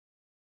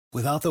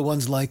Without the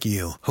ones like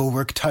you, who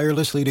work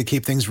tirelessly to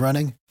keep things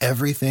running,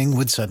 everything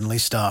would suddenly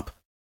stop.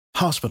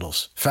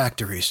 Hospitals,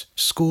 factories,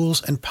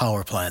 schools, and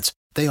power plants,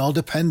 they all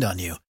depend on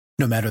you.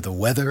 No matter the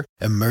weather,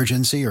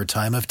 emergency, or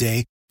time of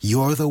day,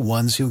 you're the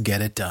ones who get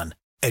it done.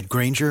 At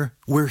Grainger,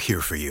 we're here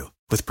for you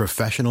with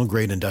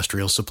professional-grade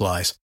industrial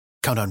supplies.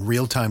 Count on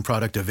real-time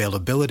product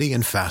availability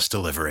and fast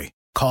delivery.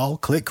 Call,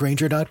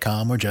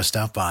 clickgrainger.com, or just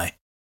stop by.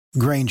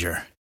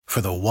 Grainger, for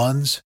the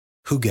ones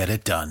who get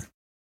it done.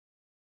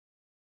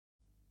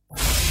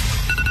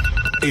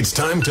 It's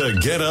time to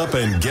get up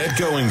and get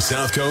going,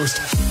 South Coast.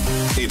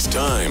 It's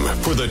time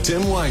for the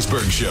Tim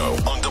Weisberg Show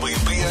on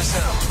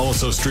WBSM.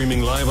 Also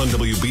streaming live on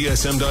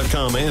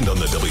WBSM.com and on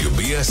the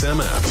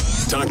WBSM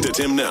app. Talk to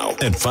Tim now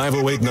at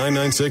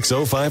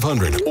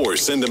 508-996-0500 or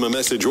send him a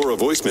message or a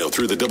voicemail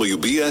through the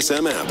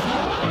WBSM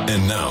app.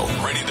 And now,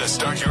 ready to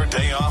start your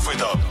day off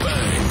with a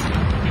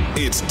bang.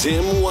 It's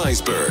Tim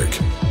Weisberg.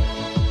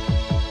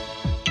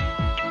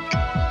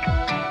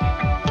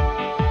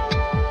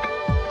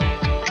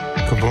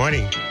 Good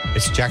morning.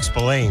 It's Jack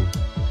Spillane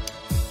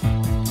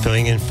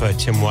filling in for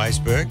Tim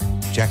Weisberg.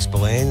 Jack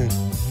Spillane,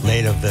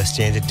 late of the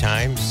Standard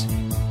Times,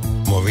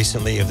 more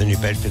recently of the New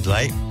Bedford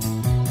Light.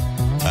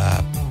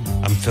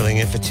 I'm filling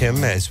in for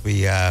Tim as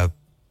we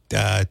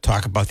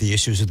talk about the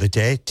issues of the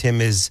day.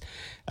 Tim is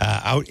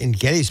out in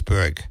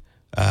Gettysburg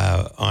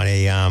on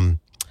a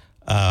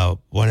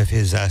one of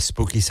his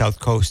spooky South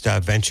Coast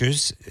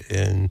ventures,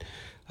 and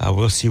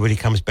we'll see what he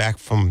comes back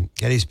from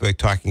Gettysburg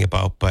talking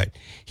about, but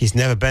he's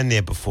never been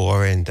there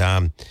before. And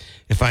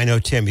if I know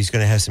Tim, he's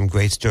going to have some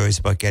great stories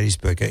about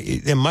Gettysburg.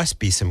 There must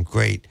be some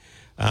great,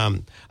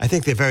 I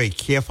think they're very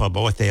careful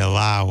about what they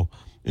allow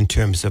in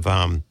terms of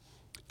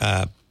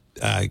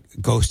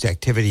ghost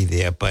activity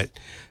there. But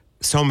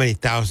so many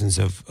thousands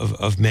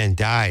of men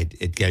died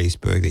at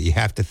Gettysburg that you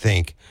have to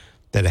think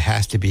that it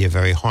has to be a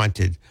very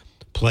haunted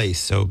place.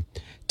 So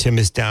Tim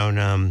is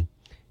down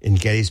in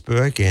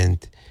Gettysburg,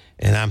 and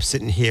I'm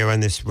sitting here on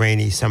this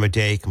rainy summer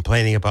day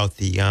complaining about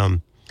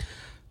the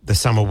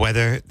summer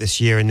weather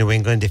this year in New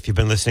England. If you've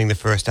been listening the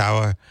first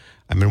hour,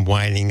 I've been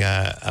whining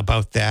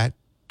about that.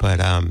 But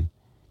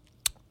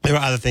there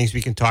are other things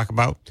we can talk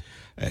about.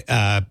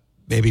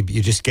 Maybe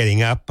you're just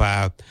getting up.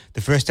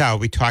 The first hour,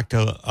 we talked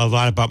a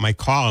lot about my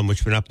column,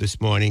 which went up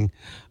this morning.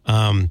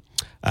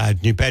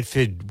 New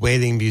Bedford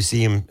Whaling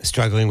Museum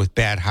struggling with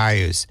bad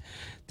hires.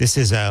 This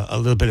is a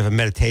little bit of a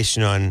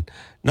meditation on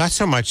not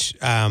so much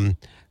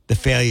the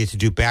failure to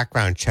do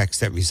background checks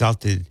that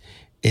resulted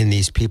in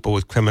these people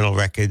with criminal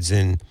records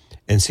and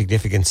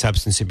significant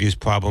substance abuse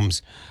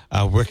problems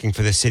working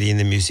for the city and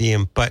the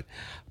museum, but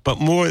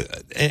more,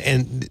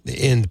 and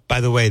by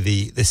the way,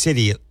 the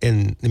city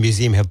and the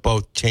museum have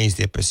both changed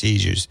their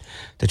procedures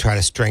to try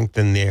to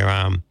strengthen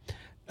their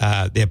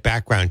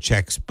background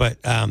checks. But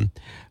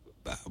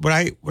what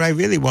I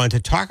really wanted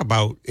to talk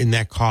about in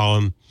that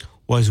column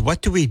was,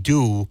 what do we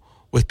do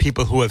with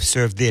people who have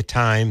served their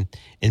time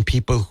and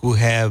people who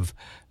have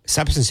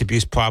substance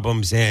abuse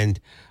problems and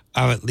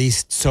are at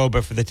least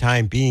sober for the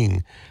time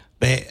being?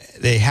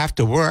 They have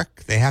to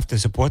work. They have to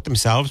support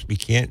themselves. We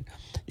can't,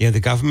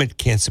 the government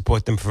can't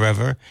support them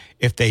forever.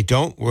 If they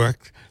don't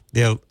work,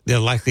 they're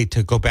likely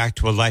to go back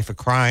to a life of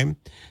crime.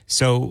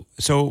 So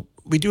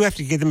we do have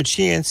to give them a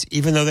chance,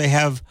 even though they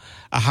have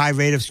a high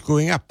rate of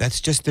screwing up. That's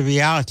just the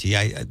reality.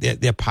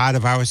 They're part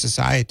of our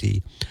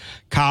society.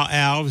 Carl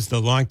Alves,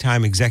 the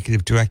longtime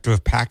executive director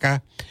of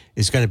PACA,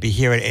 is going to be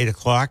here at 8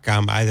 o'clock,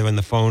 either on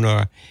the phone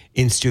or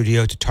in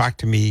studio, to talk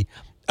to me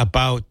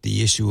about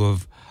the issue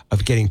of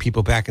getting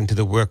people back into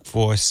the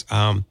workforce.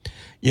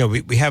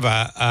 We have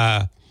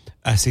a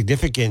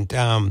significant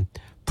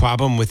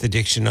problem with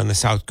addiction on the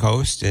South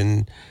Coast,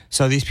 and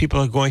so these people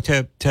are going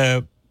to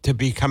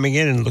be coming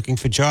in and looking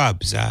for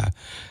jobs. At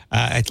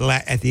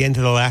the end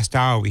of the last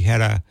hour, we had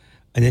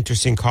an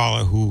interesting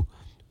caller who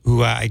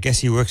I guess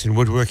he works in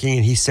woodworking,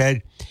 and he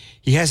said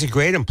he has a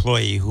great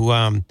employee who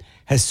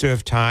has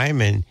served time,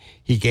 and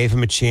he gave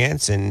him a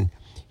chance, and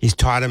he's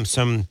taught him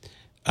some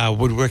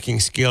woodworking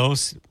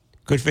skills.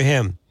 Good for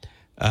him.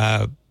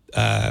 Carl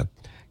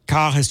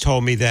Alves has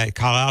told me that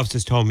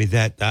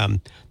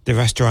the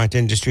restaurant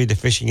industry, the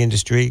fishing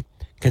industry,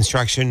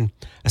 construction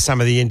are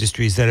some of the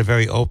industries that are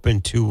very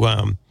open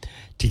to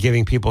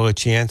giving people a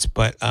chance.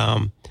 But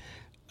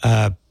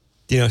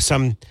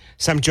some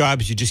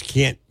jobs you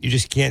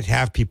just can't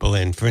have people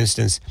in. For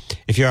instance,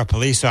 if you're a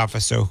police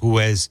officer who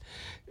has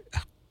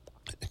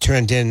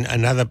turned in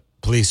another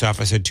police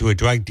officer to a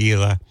drug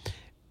dealer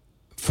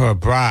for a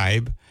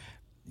bribe,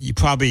 you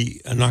probably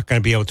are not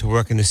going to be able to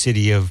work in the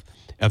city of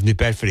New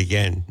Bedford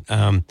again.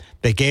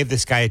 They gave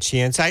this guy a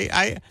chance.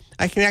 I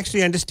can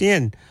actually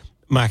understand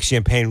Mark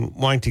Champagne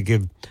wanting to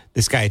give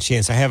this guy a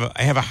chance. I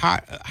have a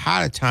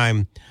harder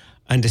time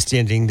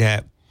understanding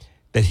that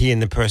he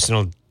and the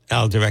personnel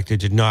director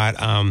did not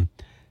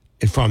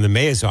inform the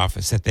mayor's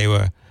office that they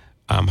were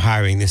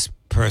hiring this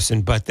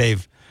person, but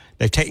they've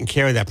taken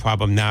care of that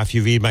problem now. If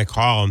you read my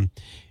column,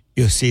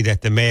 you'll see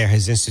that the mayor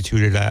has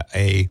instituted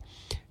a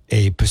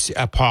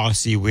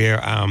policy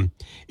where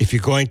if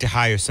you're going to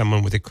hire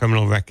someone with a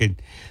criminal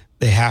record,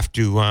 they have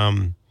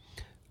to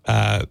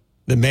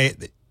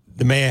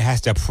the mayor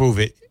has to approve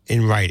it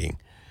in writing.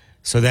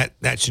 So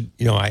that should,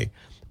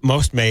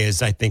 most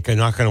mayors, I think, are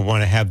not going to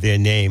want to have their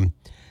name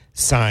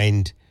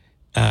signed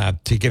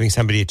to giving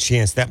somebody a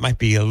chance. That might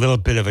be a little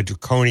bit of a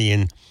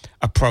draconian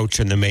approach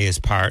on the mayor's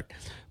part,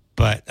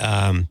 but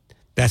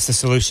that's the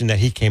solution that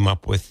he came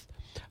up with.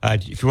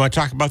 If you want to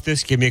talk about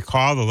this, give me a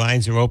call. The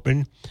lines are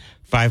open,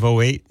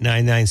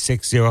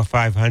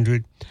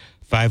 508-996-0500,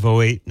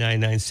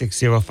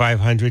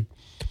 508-996-0500.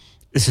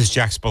 This is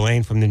Jack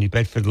Spillane from the New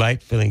Bedford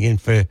Light, filling in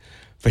for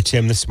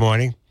Tim this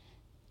morning.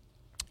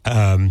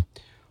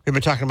 We've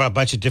been talking about a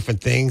bunch of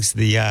different things.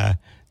 The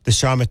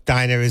Charlotte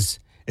Diner is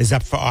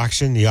up for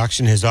auction. The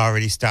auction has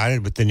already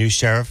started with the new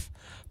sheriff,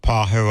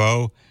 Paul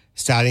Hero,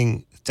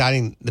 starting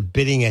the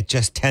bidding at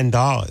just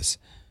 $10.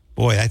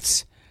 Boy,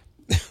 that's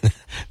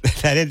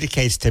that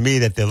indicates to me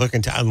that they're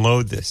looking to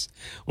unload this.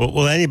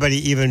 Will anybody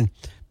even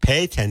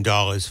pay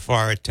 $10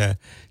 for it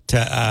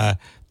to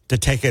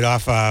take it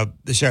off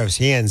the sheriff's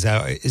hands?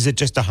 Is it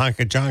just a hunk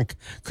of junk?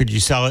 Could you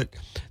sell it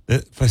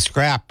for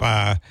scrap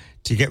to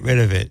get rid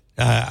of it?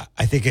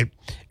 I think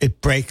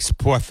it breaks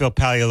poor Phil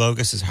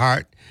Paleologos'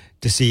 heart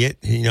to see it.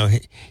 He and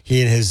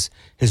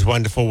his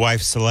wonderful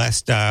wife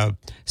Celeste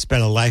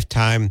spent a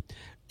lifetime,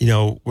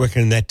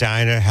 working in that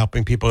diner,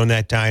 helping people in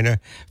that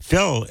diner.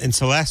 Phil and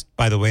Celeste,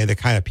 by the way, are the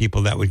kind of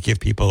people that would give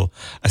people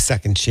a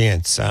second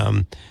chance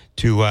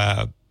to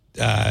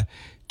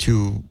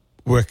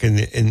work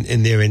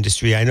in their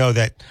industry. I know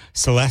that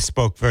Celeste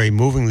spoke very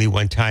movingly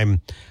one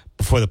time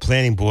before the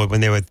planning board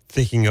when they were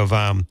thinking of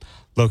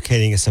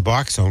locating a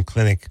Suboxone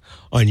clinic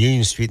on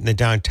Union Street in the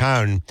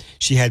downtown.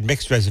 She had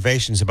mixed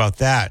reservations about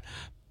that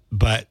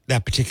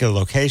particular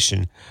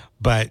location,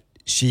 but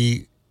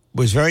she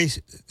was very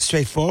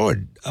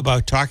straightforward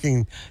about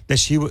talking that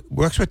she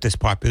works with this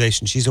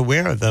population. She's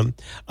aware of them,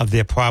 of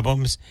their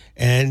problems,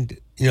 and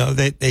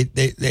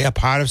they are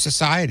part of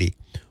society.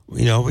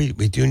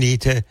 We do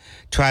need to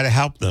try to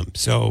help them.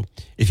 So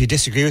if you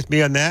disagree with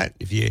me on that,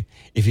 if you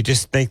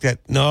just think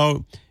that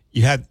no,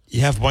 you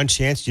have one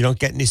chance, you don't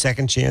get any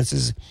second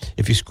chances.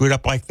 If you screwed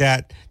up like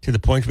that to the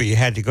point where you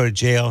had to go to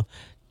jail,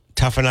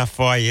 tough enough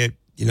for you.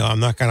 I'm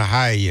not going to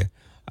hire you.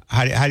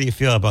 How do you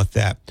feel about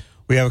that?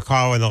 We have a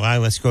caller on the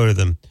line. Let's go to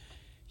them.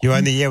 You're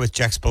on the air with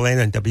Jack Spillane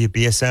on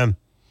WBSM.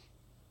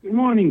 Good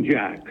morning,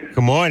 Jack.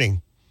 Good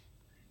morning.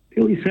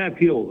 Gilly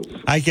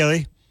Sapiolis. Hi,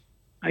 Gilly.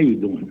 How you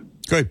doing?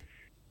 Good.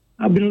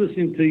 I've been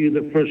listening to you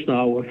the first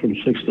hour from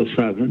 6 to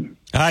 7.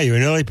 You're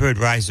an early bird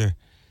riser.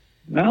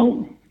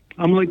 Well,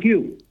 I'm like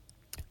you.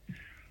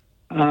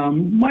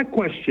 My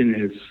question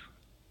is,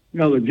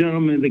 the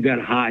gentleman that got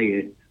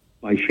hired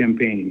by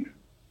Champagne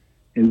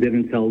and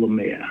didn't tell the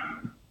mayor.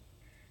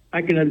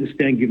 I can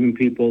understand giving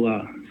people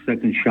a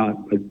second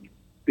shot, but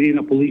being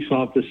a police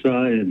officer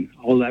and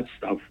all that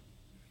stuff.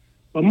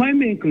 But my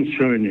main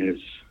concern is,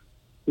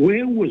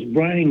 where was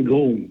Brian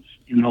Gomes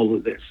in all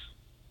of this?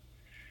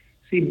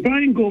 See,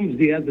 Brian Gomes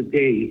the other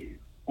day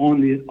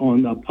on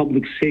the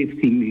public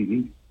safety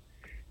meeting,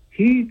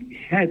 he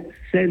had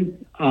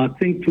sent a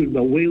thing to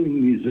the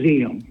Whaling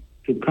Museum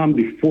to come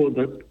before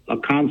the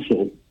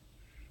council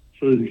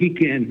so that he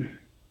can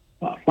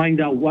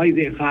find out why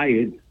they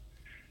hired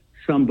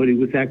somebody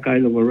with that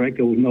kind of a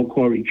record with no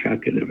Corey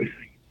check and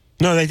everything.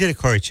 No, they did a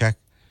Corey check.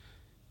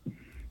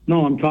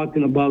 No, I'm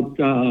talking about,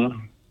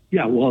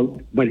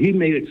 but he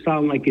made it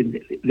sound like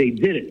they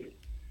did it.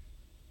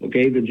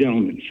 Okay, the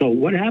gentleman. So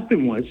what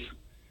happened was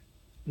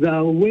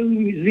the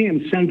Whaling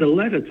Museum sent a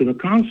letter to the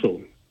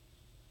council.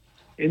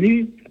 And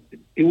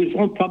it was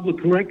on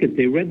public record.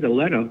 They read the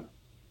letter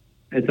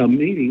at the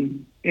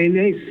meeting, and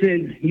they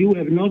said, you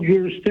have no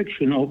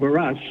jurisdiction over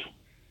us.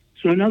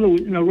 So in other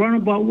words, in a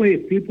roundabout way,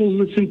 if people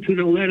listen to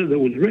the letter that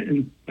was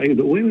written by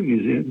the Whaling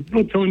Museum,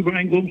 they're telling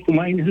Brian Gomes to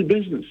mind his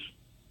business.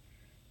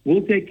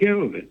 We'll take care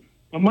of it.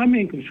 But my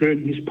main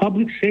concern is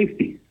public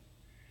safety.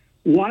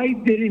 Why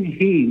didn't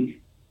he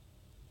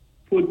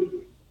put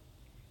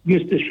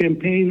Mr.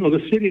 Champagne or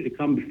the city to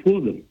come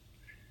before them?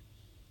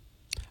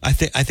 I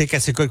think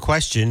that's a good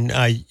question.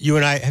 You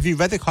and I, have you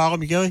read the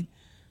column, Gilly?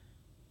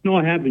 No,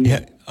 I haven't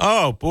yet. Yeah.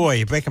 Oh boy,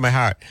 you're breaking my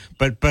heart.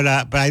 But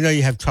I know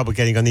you have trouble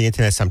getting on the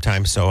internet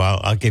sometimes, so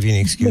I'll give you an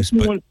excuse.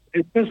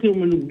 Especially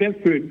when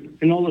Bedford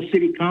and all the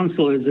city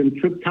councilors and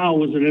Trip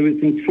Towers and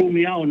everything threw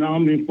me out, and now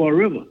I'm in Fall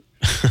River.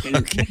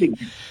 Okay.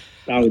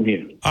 Down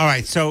here. All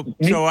right, so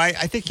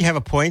I think you have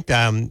a point.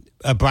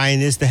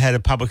 Brian is the head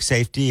of public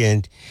safety,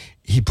 and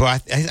he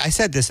brought. I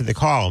said this in the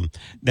column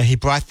that he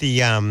brought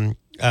the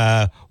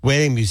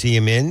Whaling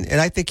Museum in,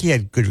 and I think he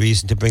had good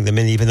reason to bring them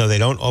in, even though they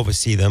don't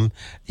oversee them.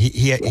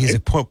 He's a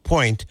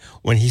point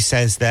when he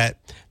says that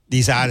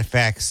these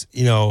artifacts,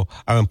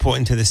 are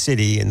important to the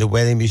city, and the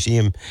Whaling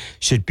Museum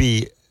should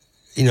be,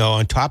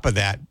 on top of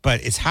that.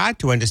 But it's hard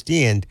to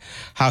understand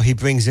how he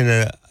brings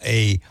in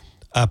a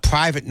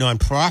private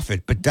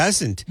nonprofit, but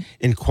doesn't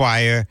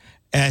inquire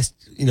as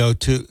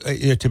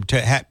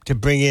to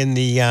bring in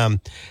the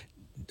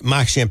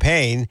Mark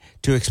Champagne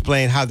to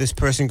explain how this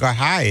person got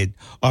hired,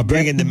 or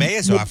bring in the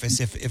mayor's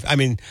office. If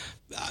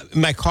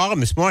in my column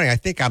this morning, I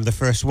think I'm the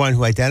first one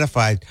who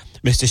identified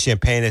Mr.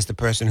 Champagne as the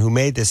person who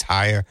made this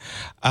hire.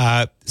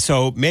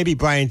 So maybe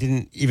Brian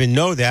didn't even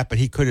know that, but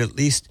he could at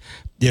least,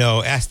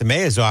 ask the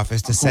mayor's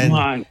office to send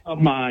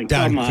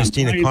down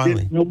Christina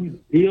Connolly.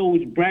 He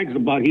always brags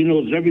about he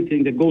knows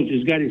everything that goes.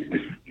 He's got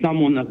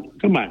someone that,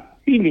 come on,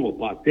 he knew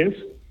about this.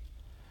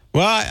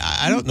 Well,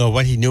 I don't know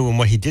what he knew and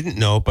what he didn't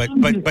know, but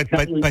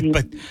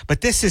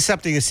this is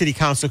something the city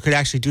council could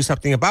actually do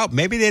something about.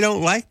 Maybe they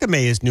don't like the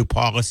mayor's new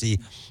policy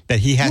that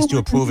he has to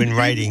approve in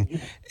writing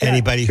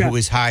anybody who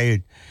is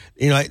hired.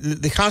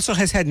 The council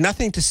has had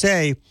nothing to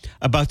say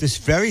about this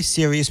very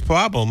serious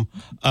problem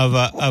of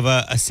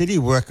a city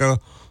worker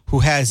who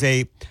has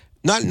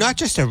not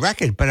just a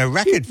record, but a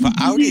record for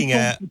outing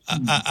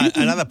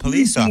another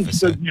police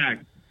officer.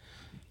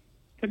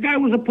 The guy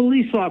was a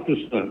police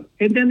officer,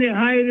 and then they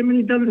hired him, and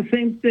he done the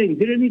same thing.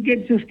 Didn't he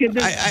get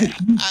that?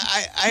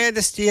 I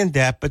understand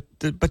that, but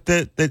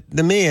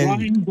the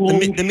man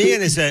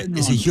is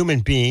a human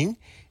being.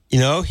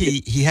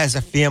 He has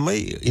a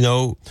family.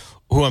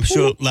 Who I'm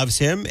sure loves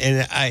him,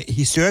 and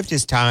he served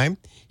his time.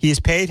 He has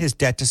paid his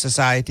debt to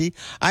society.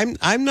 I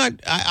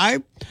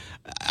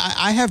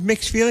have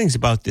mixed feelings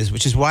about this,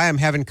 which is why I'm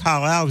having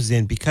Carl Alves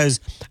in, because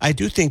I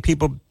do think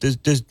people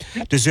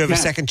deserve a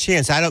second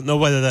chance. I don't know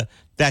whether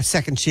that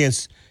second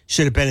chance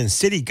should have been in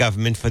city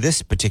government for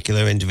this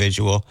particular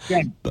individual.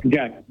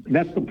 Jack,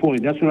 that's the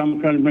point. That's what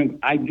I'm trying to bring.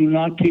 I do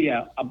not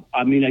care.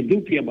 I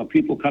do care about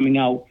people coming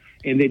out,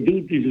 and they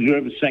do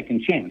deserve a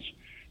second chance.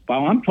 But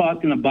I'm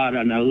talking about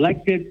an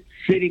elected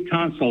city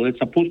council. It's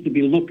supposed to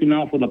be looking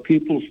out for the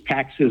people's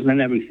taxes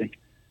and everything.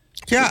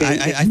 Yeah,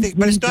 okay? I think,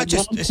 but it's not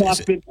just a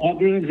non-profit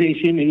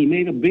organization, and he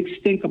made a big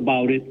stink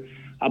about it,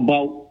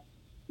 about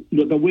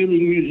the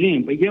Whaling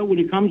Museum. But yeah, when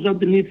it comes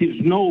underneath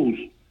his nose,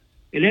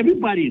 and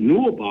everybody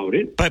knew about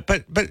it. But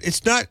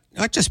it's not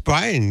just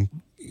Brian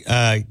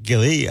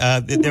Gilly.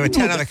 There were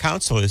 10 other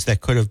councilors that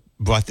could have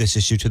brought this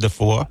issue to the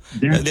fore.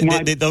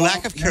 The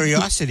lack of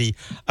curiosity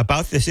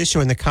about this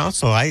issue in the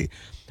council, I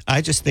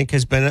just think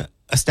has been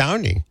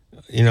astounding.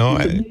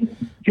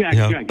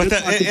 Jack, but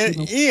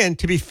Ian,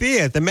 to be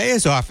fair, the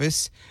mayor's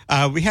office,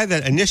 we had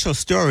that initial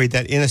story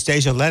that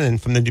Anastasia Lennon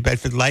from the New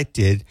Bedford Light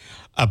did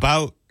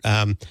about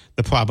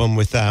the problem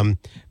with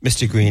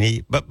Mr.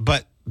 Greeny.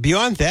 But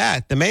beyond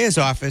that, the mayor's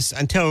office,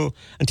 until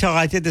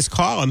I did this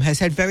column, has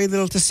had very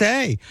little to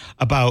say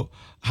about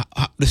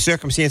the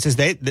circumstances.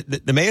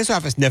 The mayor's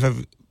office never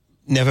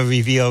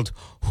revealed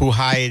who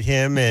hired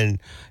him and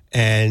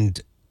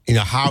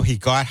how he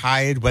got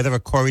hired, whether a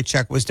Corey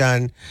check was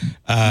done,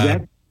 and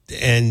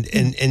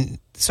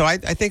so I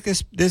think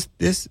this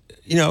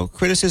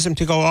criticism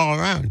to go all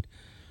around.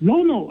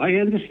 No, I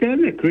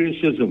understand that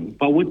criticism,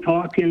 but we're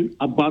talking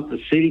about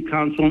the city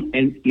council,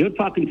 and you're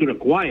talking to the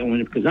choir on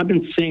it, because I've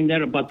been saying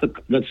that about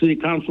the city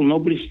council.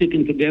 Nobody's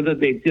sticking together.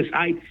 They just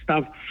hide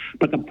stuff.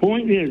 But the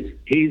point is,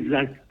 he's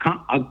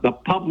the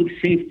public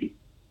safety.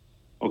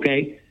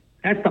 Okay,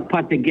 that's the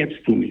part that gets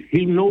to me.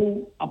 He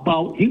know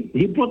about He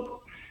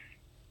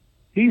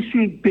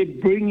should be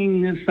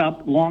bringing this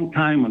up a long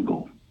time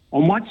ago.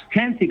 On March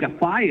 10th, he got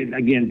fired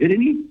again,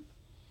 didn't he?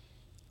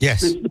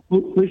 Yes. He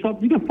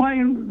got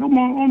fired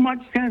on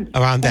March 10th.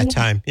 Around that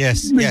time,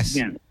 yes. Yes.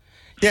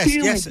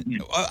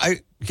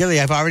 Gilly,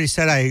 I've already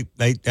said I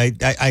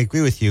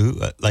agree with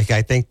you.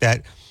 I think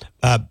that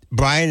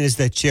Brian is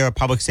the chair of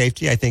public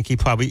safety. I think he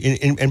probably,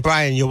 and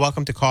Brian, you're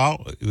welcome to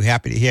call. We're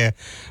happy to hear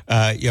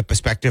your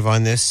perspective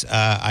on this.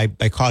 I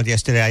called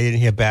yesterday. I didn't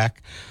hear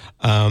back.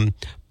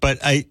 But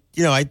I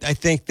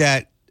think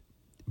that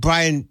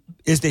Brian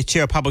is the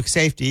chair of public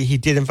safety. He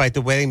did invite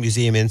the Whaling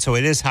Museum in, so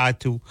it is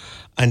hard to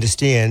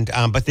understand.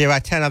 But there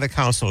are 10 other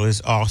councilors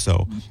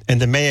also,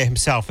 and the mayor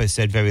himself has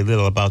said very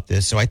little about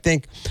this. So I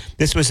think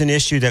this was an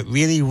issue that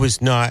really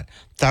was not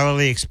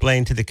thoroughly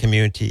explained to the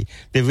community.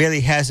 There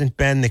really hasn't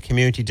been the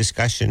community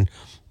discussion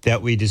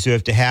that we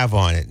deserve to have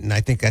on it, and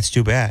I think that's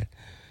too bad.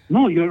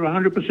 No, you're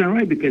 100%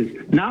 right, because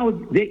now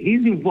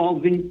he's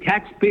involving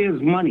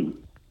taxpayers' money,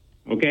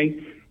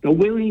 okay? The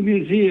Whaling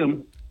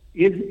Museum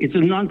it's a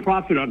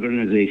non-profit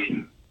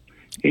organization,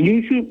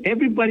 and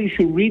everybody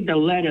should read the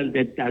letter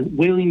that the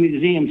Whaling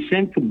Museum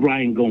sent to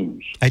Brian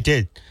Gomes. I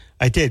did,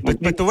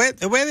 but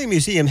the Whaling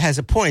Museum has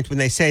a point when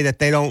they say that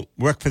they don't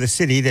work for the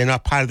city; they're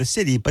not part of the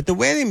city. But the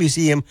Whaling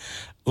Museum,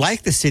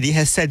 like the city,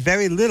 has said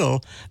very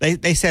little.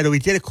 They said, we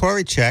did a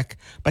Corey check,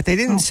 but they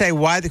didn't say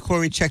why the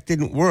Corey check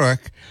didn't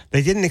work.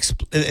 They didn't.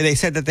 They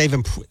said that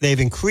they've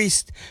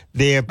increased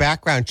their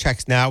background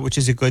checks now, which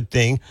is a good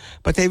thing.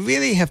 But they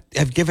really have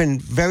given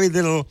very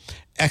little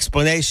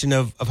explanation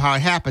of how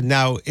it happened.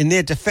 Now, in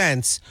their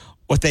defense,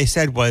 what they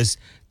said was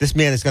this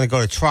man is going to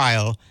go to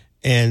trial.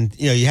 And,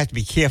 you have to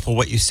be careful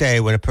what you say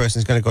when a person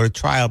is going to go to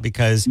trial,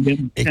 because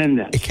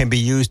it can be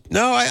used.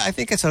 No, I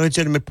think it's a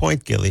legitimate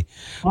point, Gilly.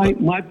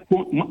 Let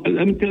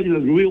me tell you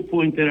the real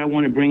point that I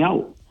want to bring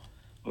out,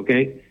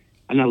 okay?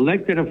 An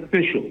elected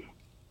official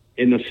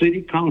in the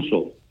city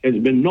council has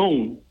been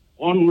known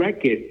on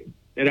record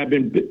that I've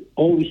been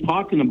always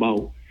talking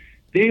about.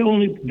 They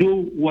only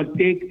do what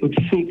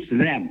suits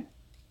them,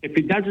 If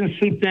it doesn't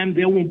suit them,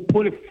 they won't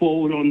put it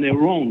forward on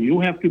their own. You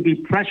have to be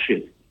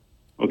pressured,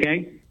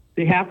 okay?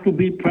 They have to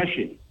be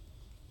pressured.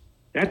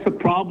 That's the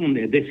problem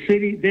there. The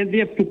city, they're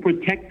there to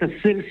protect the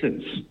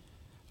citizens.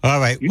 All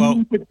right.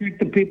 You protect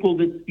the people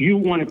that you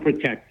want to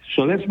protect.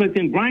 So that's my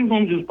thing. Brian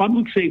Gomes is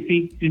public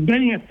safety. He's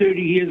been here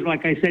 30 years.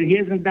 Like I said, he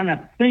hasn't done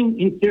a thing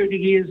in 30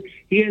 years.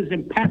 He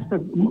hasn't passed a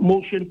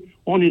motion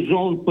on his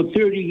own for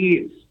 30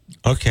 years.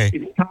 Okay.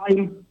 It's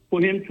time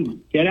for him to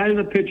get out of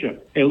the picture.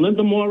 And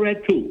Linda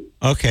Moret, too.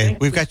 Okay.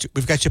 We've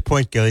got your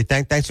point, Gilly.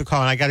 Thanks for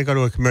calling. I got to go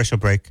to a commercial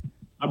break.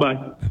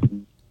 Bye-bye.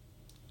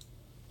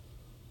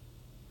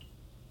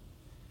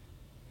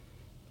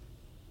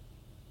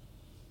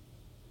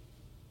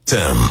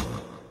 Tim.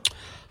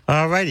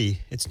 All righty.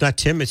 It's not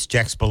Tim. It's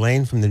Jack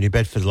Spillane from the New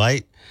Bedford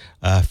Light,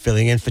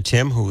 filling in for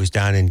Tim, who was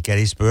down in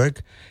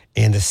Gettysburg.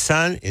 And the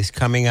sun is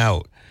coming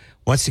out.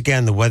 Once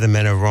again, the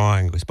weathermen are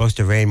wrong. It was supposed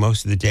to rain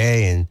most of the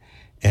day, and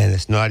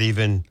it's not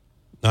even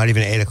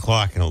 8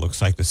 o'clock, and it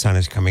looks like the sun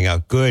is coming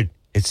out. Good.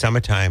 It's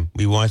summertime.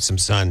 We want some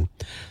sun.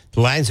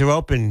 The lines are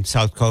open,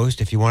 South Coast.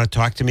 If you want to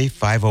talk to me,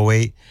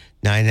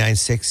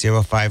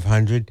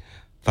 508-996-0500,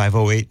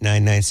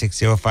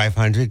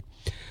 508-996-0500.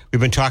 We've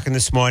been talking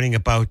this morning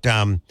about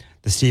the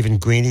Stephen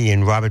Greeny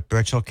and Robert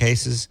Birchall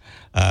cases.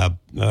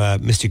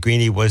 Mr.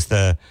 Greeny was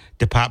the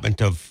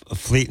Department of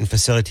Fleet and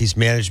Facilities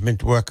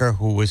Management worker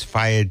who was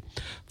fired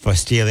for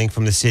stealing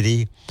from the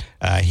city.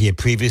 He had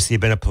previously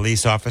been a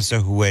police officer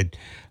who had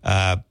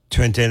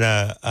turned in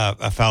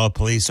a fellow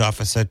police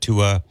officer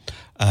to a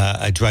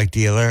drug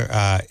dealer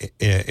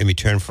in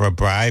return for a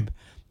bribe.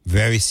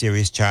 Very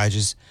serious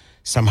charges.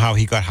 Somehow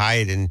he got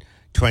hired in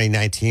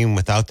 2019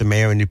 without the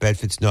mayor of New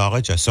Bedford's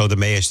knowledge, or so the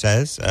mayor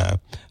says.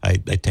 I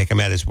take him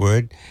at his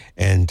word.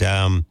 And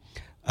Robert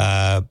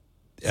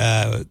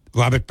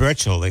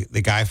Birchall,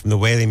 the guy from the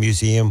Whaling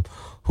Museum,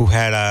 who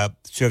had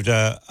served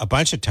a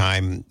bunch of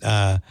time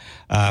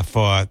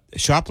for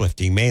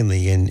shoplifting,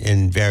 mainly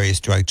in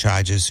various drug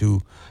charges,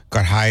 who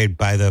got hired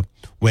by the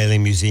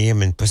Whaling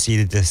Museum and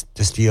proceeded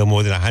to steal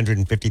more than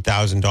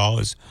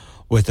 $150,000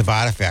 worth of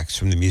artifacts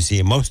from the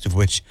museum, most of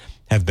which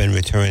have been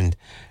returned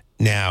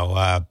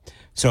now.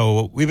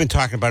 So we've been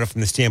talking about it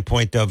from the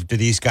standpoint of, do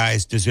these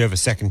guys deserve a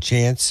second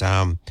chance?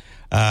 I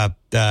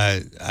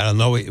don't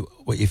know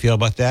what you feel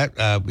about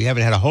that. We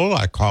haven't had a whole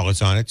lot of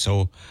callers on it,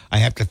 so I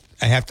have to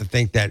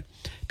think that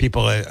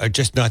people are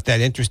just not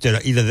that interested,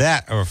 or either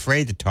that or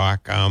afraid to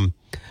talk. I'd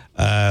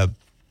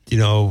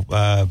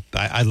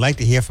like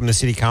to hear from the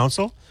city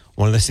council.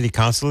 One of the city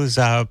councilors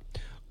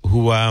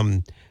who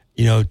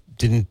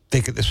didn't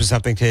think that this was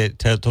something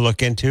to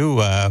look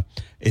into.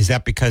 Is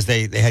that because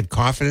they had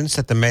confidence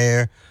that the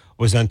mayor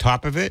was on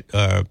top of it?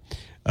 Or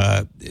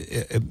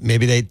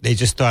maybe they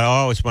just thought,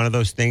 oh, it's one of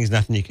those things,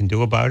 nothing you can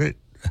do about it.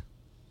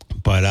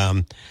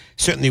 But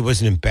certainly was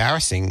an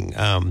embarrassing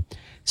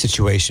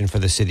situation for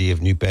the city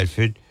of New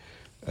Bedford.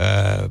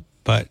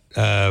 But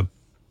there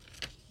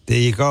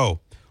you go.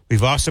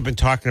 We've also been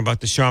talking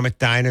about the Charlotte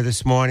Diner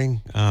this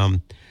morning.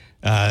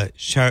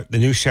 The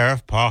new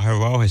sheriff, Paul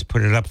Hero, has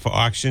put it up for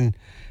auction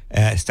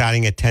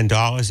starting at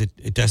 $10.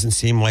 It doesn't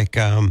seem like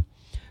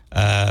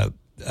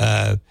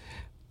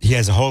he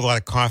has a whole lot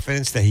of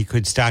confidence that he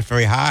could start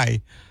very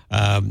high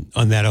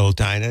on that old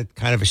diner.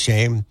 Kind of a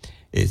shame.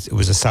 It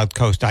was a South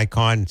Coast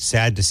icon.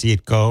 Sad to see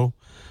it go,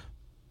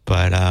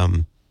 but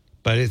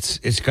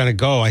it's going to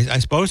go. I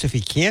suppose if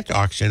he can't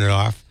auction it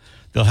off,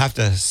 they'll have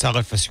to sell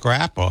it for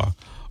scrap or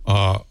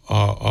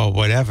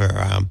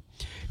whatever.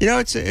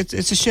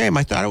 It's a shame.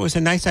 I thought it was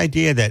a nice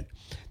idea that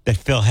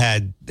Phil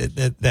had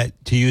that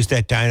to use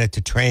that diner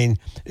to train.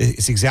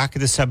 It's exactly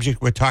the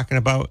subject we're talking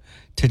about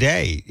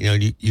today.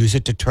 You use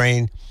it to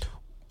train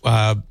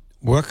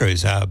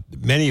workers,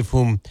 many of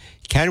whom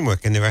can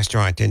work in the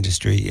restaurant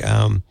industry.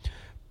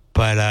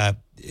 But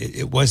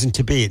it wasn't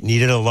to be. It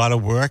needed a lot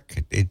of work.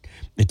 It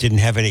didn't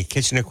have any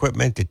kitchen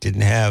equipment. It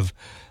didn't have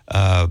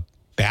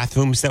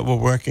bathrooms that were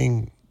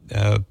working.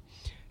 Had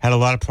a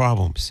lot of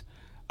problems.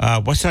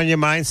 What's on your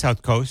mind,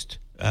 South Coast,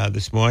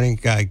 this morning?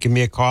 Give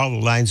me a call. The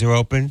lines are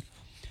open,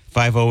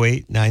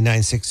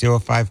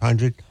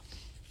 508-996-0500.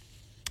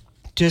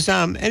 Does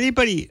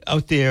anybody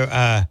out there,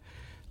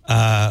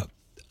 are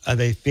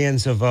they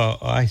fans of,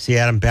 I see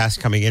Adam Bass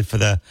coming in for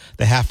the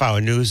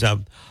half-hour news.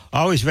 I'm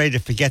always ready to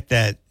forget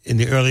that in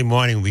the early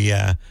morning we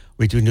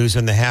do news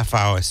on the half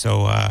hour.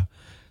 So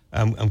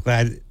I'm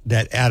glad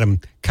that Adam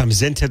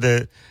comes into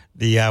the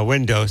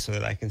window so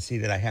that I can see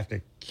that I have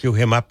to cue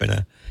him up in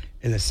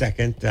a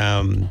second.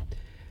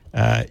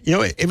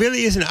 It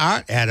really is an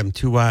art, Adam,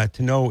 to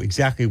know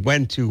exactly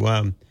when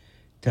to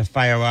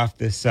fire off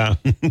this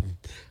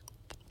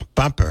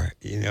bumper.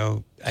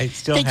 I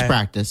still takes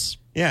practice.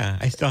 Yeah,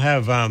 I still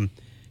have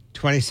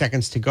 20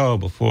 seconds to go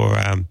before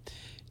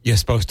you're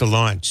supposed to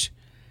launch.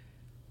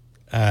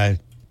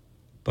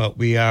 But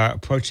we are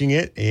approaching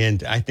it,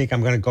 and I think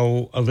I'm going to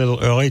go a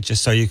little early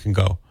just so you can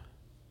go.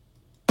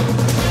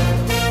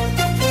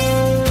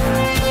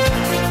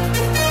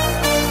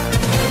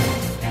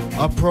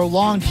 A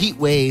prolonged heat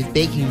wave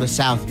baking the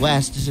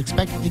Southwest is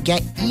expected to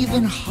get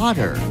even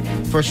hotter.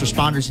 First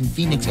responders in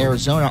Phoenix,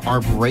 Arizona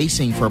are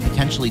bracing for a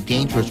potentially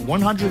dangerous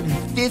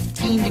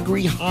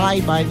 115-degree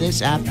high by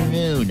this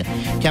afternoon.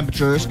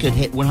 Temperatures could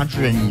hit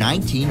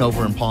 119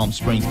 over in Palm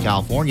Springs,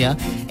 California,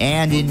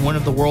 and in one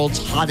of the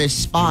world's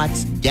hottest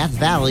spots, Death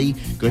Valley,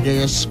 could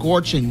hit a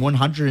scorching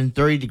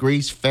 130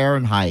 degrees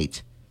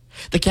Fahrenheit.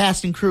 The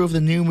cast and crew of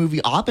the new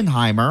movie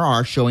Oppenheimer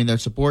are showing their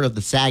support of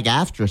the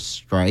SAG-AFTRA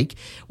strike,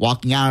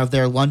 walking out of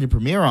their London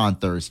premiere on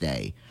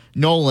Thursday.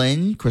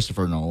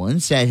 Christopher Nolan,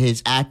 said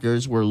his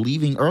actors were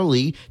leaving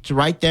early to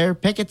write their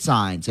picket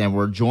signs and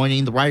were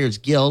joining the Writers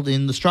Guild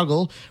in the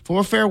struggle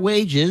for fair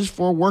wages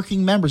for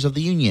working members of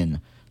the union.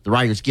 The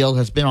Writers Guild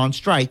has been on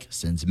strike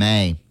since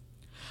May.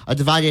 A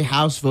divided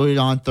House voted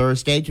on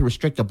Thursday to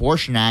restrict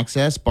abortion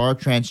access, bar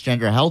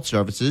transgender health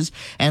services,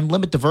 and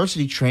limit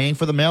diversity training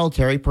for the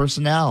military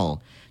personnel.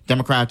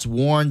 Democrats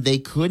warned they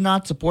could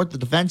not support the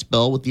defense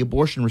bill with the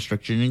abortion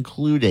restriction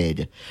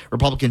included.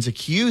 Republicans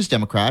accused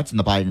Democrats in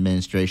the Biden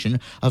administration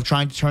of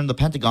trying to turn the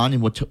Pentagon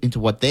into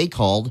what they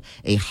called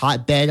a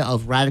hotbed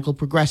of radical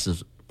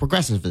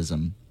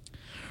progressivism.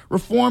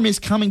 Reform is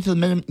coming to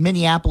the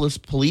Minneapolis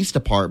Police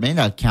Department.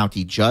 A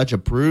county judge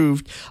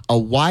approved a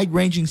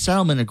wide-ranging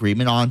settlement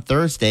agreement on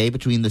Thursday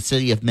between the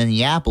city of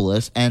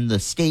Minneapolis and the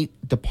State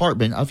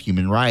Department of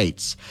Human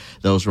Rights.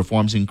 Those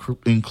reforms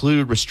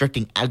include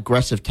restricting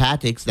aggressive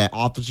tactics that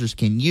officers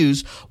can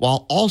use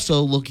while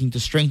also looking to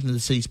strengthen the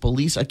city's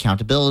police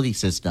accountability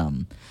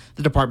system.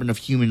 The Department of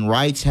Human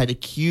Rights had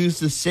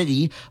accused the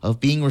city of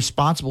being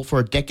responsible for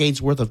a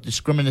decade's worth of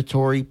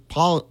discriminatory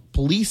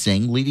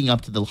policing leading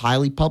up to the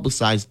highly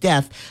publicized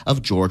death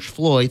of George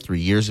Floyd 3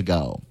 years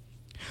ago.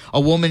 A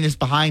woman is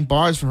behind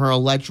bars for her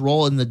alleged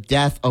role in the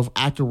death of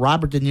actor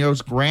Robert De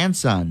Niro's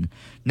grandson.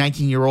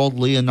 19-year-old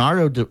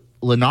Leonardo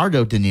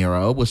De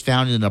Niro was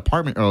found in an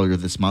apartment earlier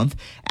this month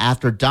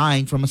after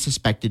dying from a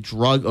suspected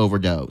drug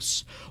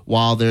overdose.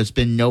 While there's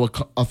been no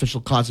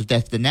official cause of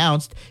death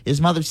announced, his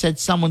mother said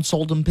someone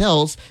sold him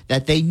pills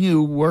that they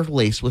knew were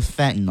laced with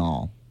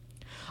fentanyl.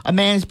 A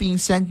man is being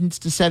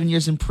sentenced to 7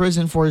 years in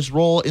prison for his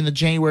role in the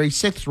January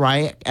 6th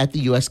riot at the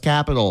U.S.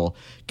 Capitol.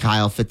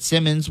 Kyle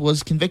Fitzsimmons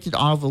was convicted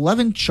of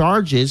 11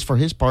 charges for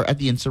his part at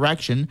the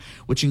insurrection,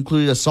 which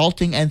included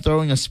assaulting and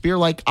throwing a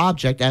spear-like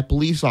object at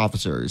police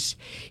officers.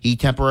 He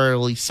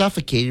temporarily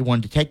suffocated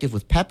one detective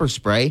with pepper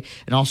spray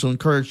and also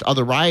encouraged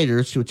other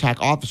rioters to attack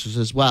officers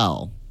as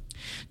well.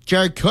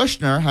 Jared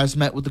Kushner has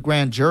met with the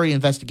grand jury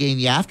investigating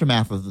the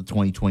aftermath of the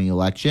 2020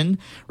 election.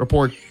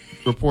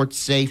 Reports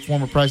say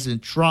former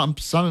President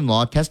Trump's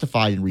son-in-law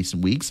testified in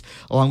recent weeks,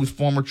 along with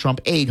former Trump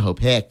aide Hope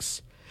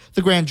Hicks.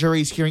 The grand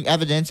jury is hearing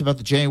evidence about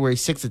the January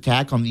 6th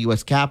attack on the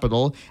U.S.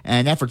 Capitol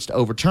and efforts to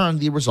overturn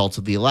the results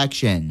of the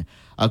election.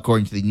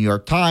 According to the New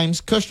York Times,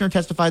 Kushner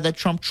testified that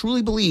Trump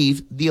truly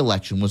believed the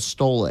election was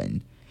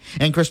stolen.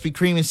 And Krispy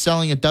Kreme is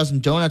selling a dozen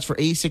donuts for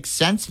 86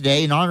 cents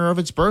today in honor of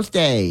its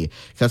birthday.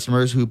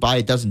 Customers who buy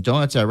a dozen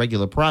donuts at a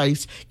regular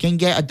price can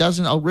get a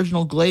dozen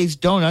original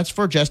glazed donuts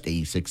for just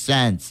 86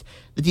 cents.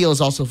 The deal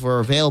is also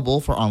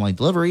available for online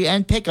delivery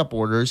and pickup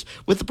orders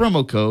with the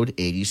promo code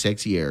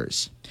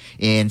 86years.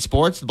 In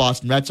sports, the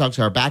Boston Red Sox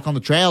are back on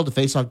the trail to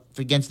face off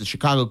against the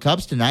Chicago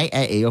Cubs tonight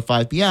at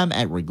 8:05 p.m.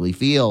 at Wrigley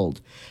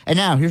Field. And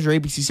now, here's your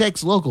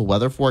ABC6 local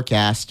weather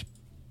forecast.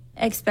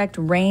 Expect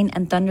rain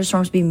and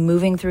thunderstorms to be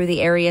moving through the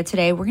area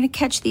today. We're going to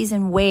catch these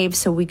in waves,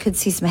 so we could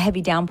see some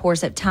heavy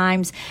downpours at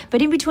times.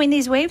 But in between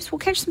these waves, we'll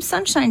catch some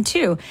sunshine,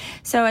 too.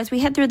 So as we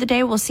head through the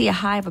day, we'll see a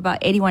high of about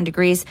 81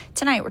 degrees.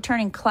 Tonight, we're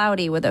turning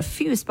cloudy with a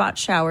few spot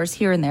showers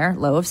here and there,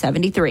 low of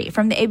 73.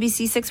 From the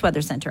ABC6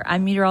 Weather Center,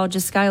 I'm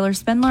meteorologist Skylar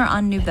Spindler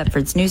on New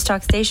Bedford's News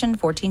Talk Station,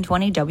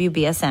 1420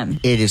 WBSM.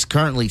 It is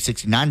currently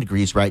 69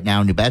 degrees right now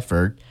in New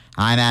Bedford.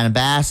 I'm Adam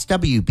Bass,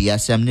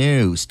 WBSM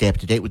News. Stay up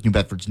to date with New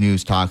Bedford's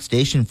News Talk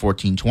Station,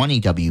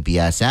 1420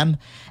 WBSM,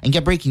 and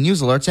get breaking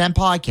news alerts and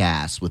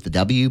podcasts with the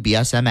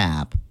WBSM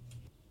app.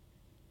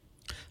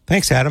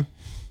 Thanks, Adam.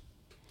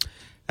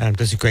 Adam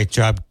does a great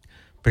job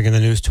bringing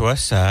the news to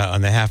us on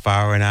the half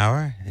hour and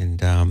hour,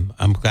 and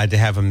I'm glad to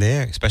have him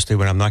there, especially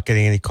when I'm not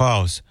getting any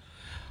calls.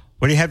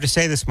 What do you have to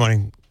say this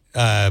morning,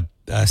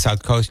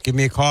 South Coast? Give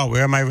me a call.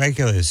 Where are my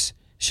regulars?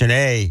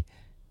 Shanae,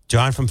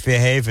 John from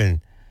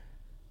Fairhaven.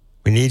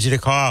 We need you to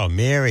call.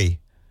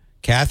 Mary,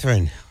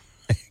 Catherine,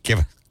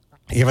 give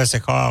us a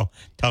call.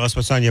 Tell us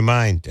what's on your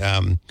mind.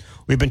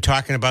 We've been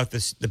talking about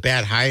the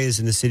bad hires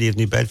in the city of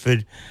New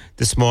Bedford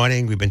this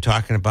morning. We've been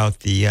talking about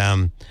the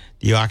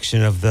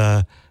auction of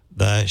the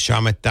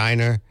Charlotte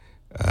Diner,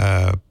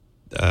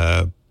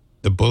 the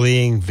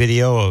bullying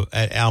video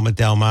at Alma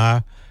Del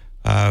Mar.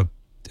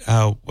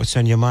 What's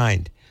on your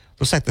mind?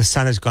 Looks like the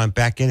sun has gone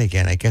back in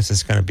again. I guess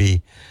it's going to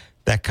be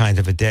that kind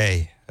of a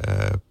day.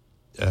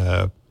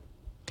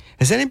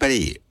 Has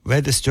anybody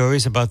read the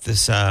stories about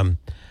this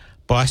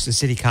Boston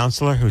City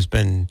Councilor who's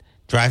been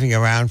driving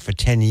around for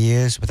 10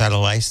 years without a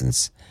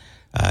license,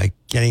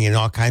 getting in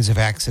all kinds of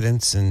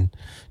accidents, and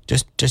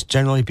just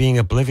generally being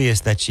oblivious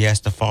that she has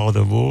to follow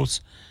the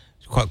rules?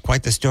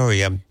 quite the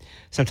story.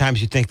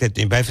 Sometimes you think that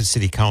the Bedford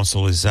City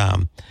Council is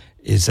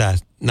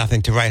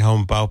nothing to write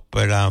home about,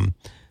 but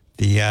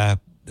the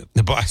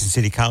Boston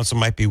City Council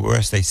might be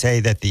worse. They say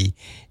that the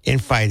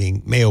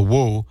infighting, Mayor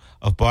Wu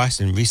of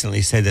Boston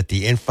recently said that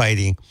the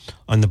infighting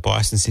on the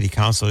Boston City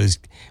Council is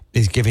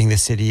giving the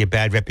city a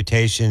bad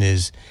reputation,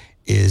 is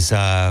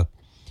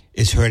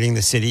hurting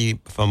the city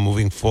from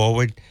moving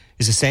forward.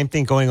 Is the same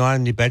thing going on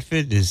in New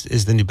Bedford?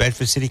 Is the New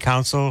Bedford City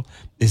Council,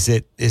 is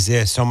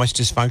there so much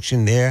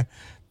dysfunction there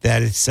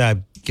that it's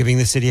giving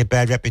the city a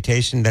bad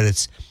reputation, that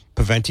it's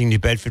preventing New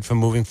Bedford from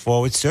moving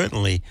forward?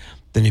 Certainly,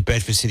 the New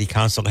Bedford City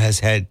Council has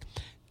had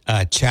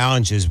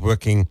challenges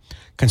working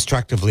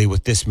constructively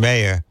with this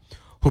mayor,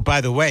 who, by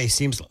the way,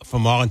 seems,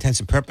 from all intents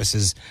and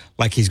purposes,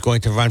 like he's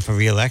going to run for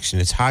re-election.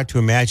 It's hard to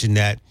imagine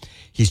that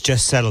he's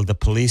just settled the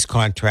police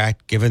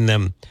contract, given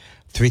them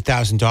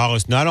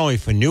 $3,000, not only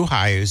for new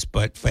hires,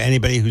 but for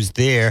anybody who's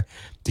there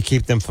to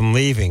keep them from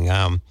leaving.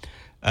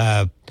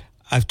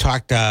 I've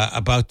talked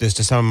about this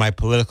to some of my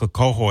political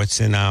cohorts,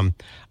 and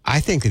I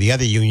think that the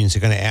other unions are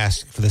going to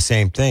ask for the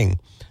same thing.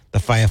 The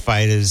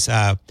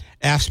firefighters,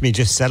 AFSCME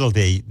just settled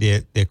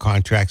their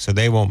contract, so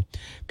they won't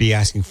be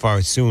asking for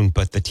it soon.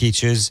 But the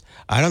teachers,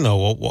 I don't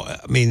know.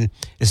 I mean,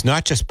 it's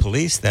not just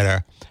police that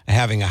are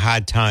having a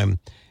hard time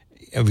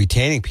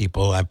retaining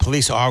people.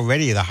 Police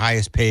already are the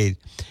highest paid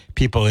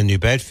people in New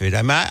Bedford.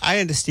 I mean, I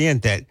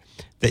understand that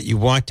you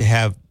want to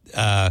have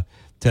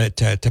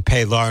to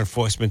pay law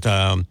enforcement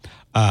a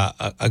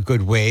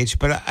good wage,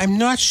 but I'm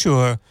not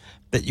sure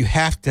that you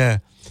have to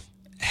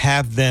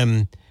have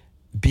them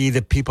be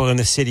the people in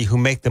the city who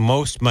make the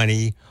most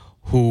money,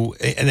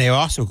 and they're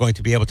also going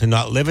to be able to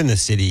not live in the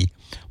city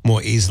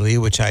more easily,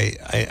 which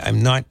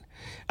I'm not.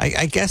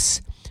 I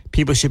guess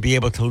people should be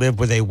able to live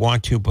where they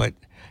want to, but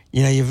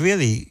you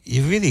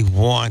really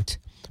want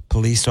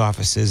police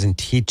officers and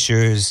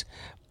teachers,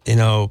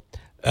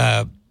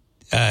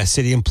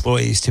 city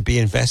employees to be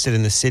invested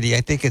in the city.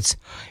 I think it's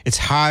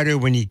harder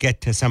when you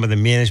get to some of the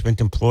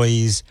management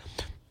employees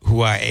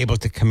who are able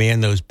to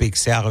command those big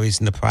salaries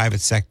in the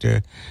private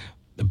sector.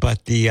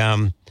 But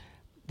the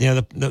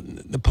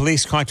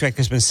police contract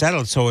has been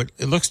settled, so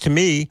it looks to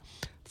me,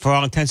 for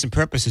all intents and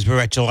purposes, we're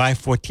at July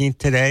 14th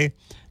today,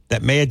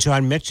 that Mayor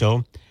John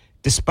Mitchell,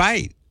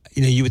 despite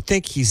you would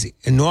think he's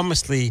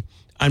enormously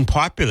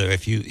unpopular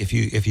if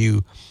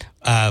you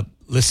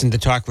listen to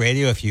talk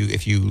radio, if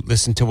you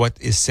listen to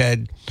what is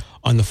said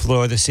on the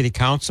floor of the city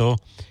council,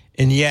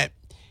 and yet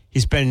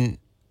he's been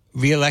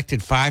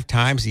reelected 5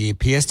 times. He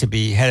appears to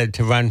be headed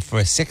to run for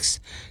a 6th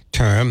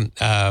term.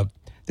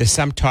 There's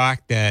some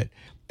talk that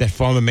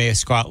former Mayor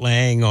Scott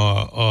Lang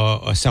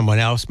or someone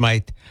else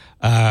might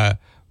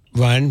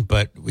run,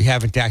 but we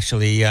haven't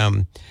actually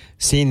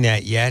seen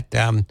that yet.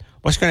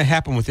 What's going to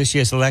happen with this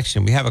year's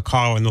election? We have a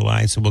caller on the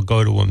line, so we'll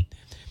go to him.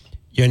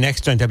 You're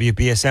next on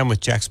WBSM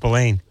with Jack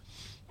Spillane.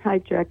 Hi,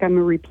 Jack. I'm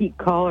a repeat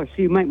caller,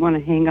 so you might want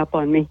to hang up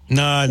on me.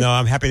 No,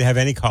 I'm happy to have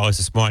any callers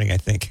this morning, I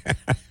think.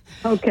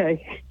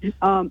 Okay.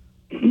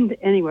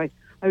 Anyway,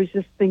 I was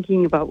just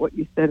thinking about what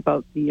you said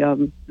about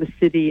the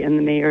city and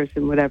the mayors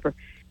and whatever.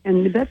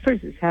 And New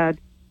Bedford has had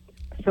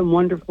some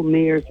wonderful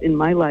mayors in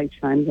my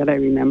lifetime that I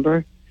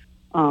remember.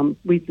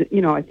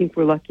 I think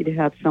we're lucky to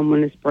have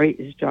someone as bright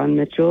as John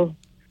Mitchell,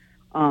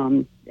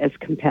 as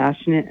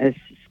compassionate as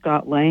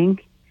Scott Lang,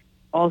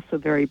 also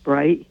very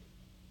bright.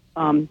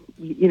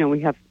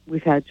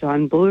 We've had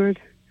John Bullard,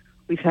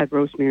 we've had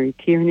Rosemary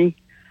Tierney.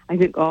 I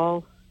think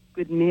all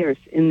good mayors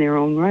in their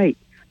own right.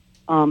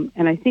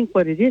 And I think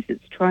what it is,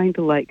 it's trying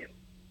to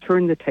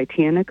turn the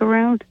Titanic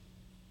around.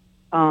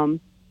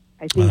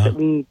 I think that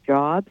we need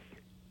jobs.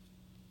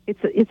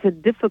 It's a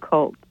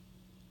difficult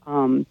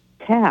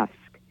task,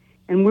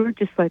 and we're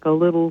just like a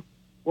little,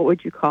 what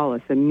would you call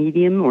us, a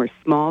medium or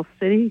small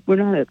city? We're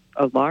not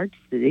a large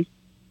city.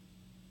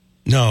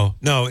 No.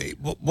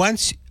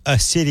 Once a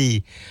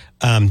city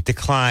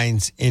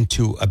declines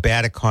into a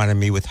bad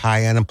economy with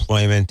high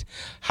unemployment,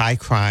 high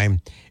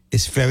crime,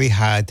 it's very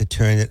hard to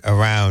turn it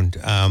around.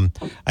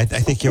 I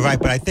think you're right,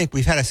 but I think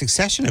we've had a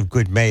succession of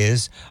good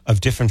mayors of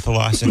different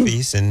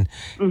philosophies, and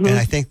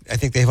I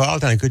think they've all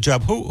done a good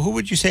job. Who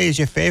would you say is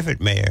your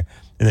favorite mayor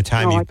in the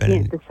time you've been in?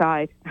 I can't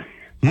decide.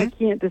 I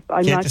can't decide.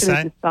 I'm not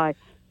going to decide.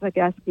 It's like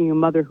asking a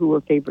mother who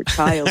her favorite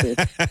child is.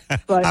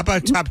 But how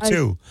about top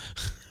 2?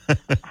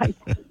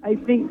 I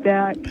think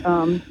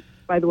that,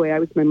 by the way, I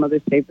was my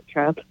mother's favorite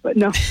child, but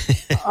no.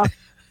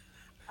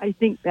 I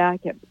think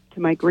back to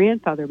my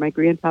grandfather. My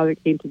grandfather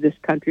came to this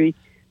country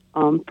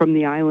from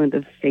the island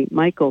of St.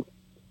 Michael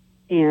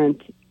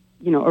and,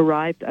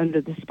 arrived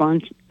under the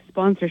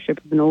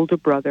sponsorship of an older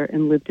brother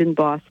and lived in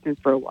Boston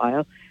for a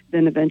while,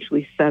 then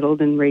eventually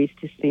settled and raised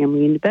his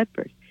family in New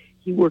Bedford.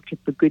 He worked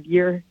at the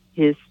Goodyear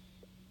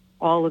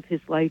all of his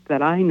life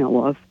that I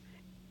know of,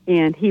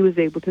 and he was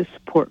able to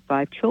support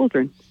 5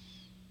 children.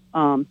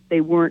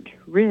 They weren't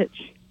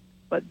rich,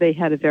 but they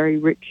had a very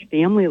rich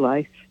family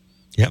life.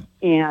 Yep.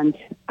 And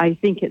I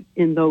think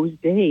in those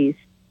days,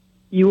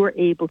 you were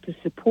able to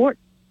support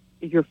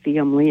your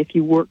family if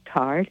you worked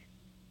hard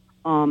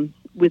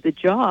with a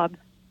job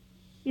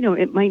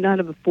it might not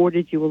have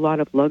afforded you a lot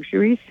of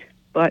luxuries,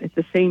 but at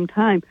the same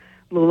time,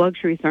 the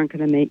luxuries aren't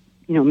going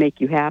to make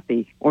you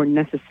happy or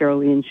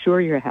necessarily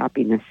ensure your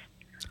happiness.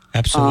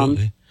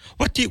 Absolutely.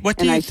 What do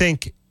you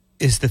think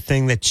is the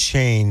thing that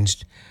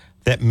changed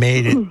that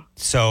made it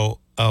so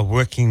a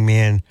working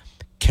man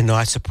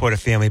cannot support a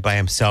family by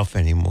himself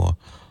anymore?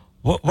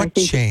 What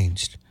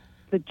changed?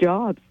 The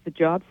job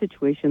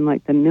situation,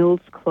 like the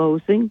mills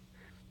closing,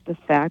 the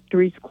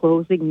factories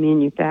closing,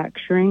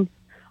 manufacturing.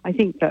 I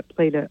think that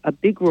played a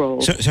big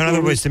role. So in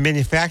other words, the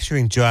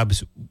manufacturing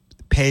jobs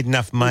paid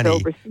enough money.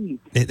 Overseas.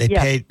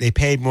 They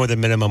paid more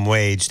than minimum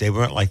wage. They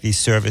weren't like these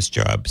service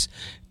jobs,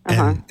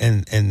 and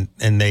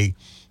they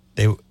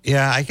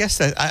I guess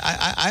that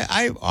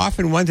I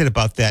often wondered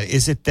about that.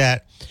 Is it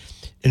that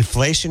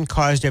inflation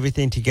caused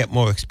everything to get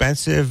more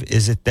expensive?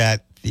 Is it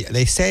that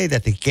they say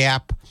that the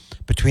gap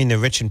between the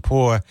rich and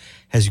poor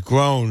has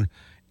grown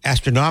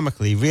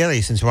astronomically,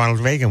 really, since Ronald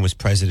Reagan was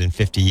president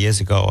 50 years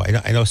ago?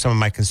 I know some of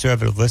my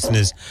conservative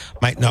listeners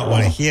might not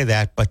want to hear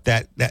that, but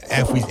that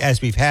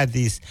as we've had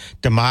these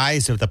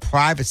demise of the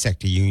private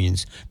sector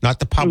unions, not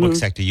the public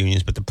sector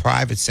unions, but the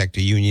private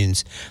sector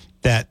unions,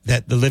 that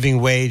the living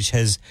wage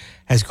has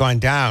gone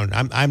down.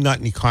 I'm not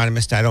an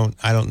economist. I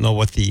don't know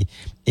what the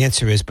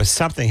answer is, but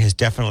something has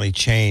definitely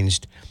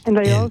changed. And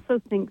I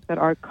also think that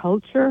our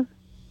culture,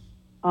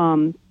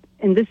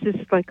 and this is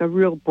like a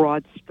real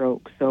broad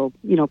stroke, so,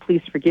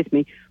 please forgive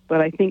me,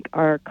 but I think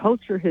our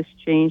culture has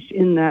changed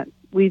in that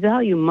we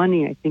value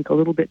money, I think, a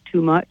little bit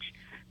too much.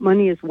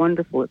 Money is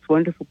wonderful. It's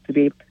wonderful to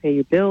be able to pay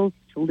your bills,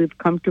 to live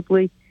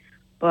comfortably,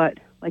 but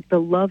like the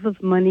love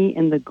of money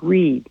and the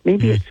greed,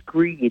 maybe it's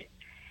greed.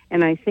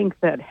 And I think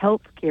that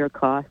healthcare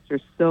costs are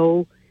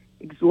so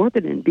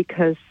exorbitant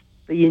because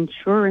the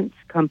insurance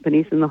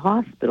companies and the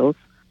hospitals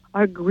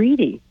are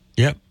greedy.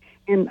 Yep.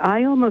 And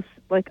I almost,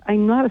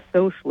 I'm not a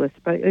socialist,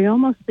 but I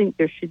almost think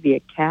there should be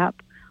a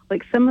cap.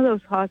 Like some of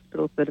those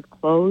hospitals that have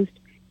closed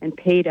and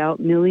paid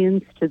out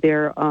millions to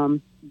their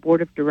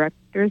board of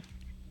directors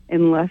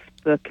and left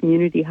the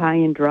community high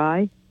and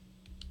dry,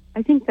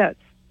 I think that's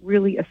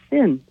really a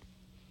sin.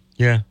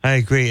 Yeah, I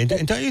agree. And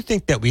don't you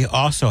think that we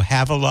also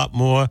have a lot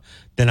more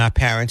than our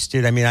parents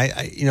did? I mean, I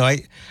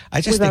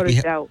just Without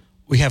think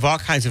we have all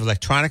kinds of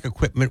electronic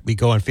equipment. We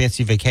go on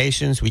fancy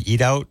vacations. We eat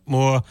out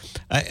more.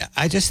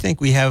 I just think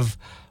we have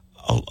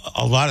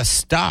a lot of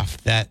stuff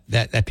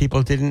that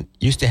people didn't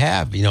used to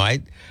have. I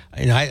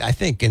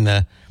think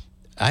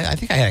I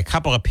think I had a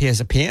couple of pairs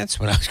of pants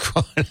when I was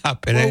growing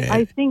up.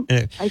 I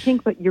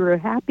think but you're a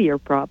happier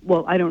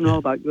Well, I don't know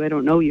about you. I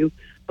don't know you.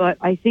 But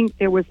I think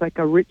there was like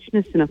a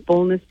richness and a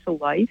fullness to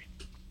life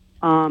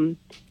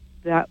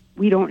that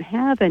we don't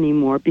have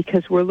anymore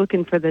because we're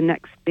looking for the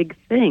next big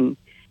thing.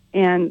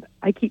 And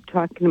I keep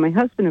talking to my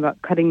husband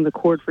about cutting the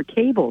cord for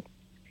cable.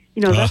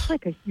 That's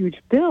like a huge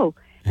bill.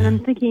 And I'm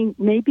thinking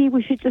maybe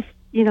we should just,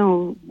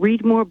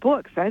 read more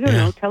books. I don't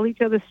know, tell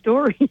each other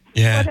stories,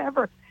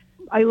 whatever.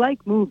 I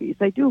like movies.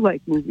 I do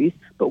like movies,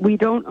 but we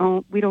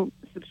don't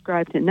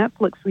subscribe to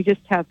Netflix. We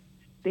just have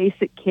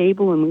basic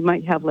cable, and we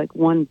might have like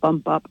one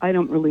bump up. I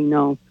don't really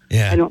know.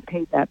 I don't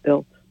pay that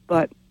bill,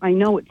 but I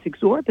know it's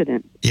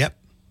exorbitant. Yep.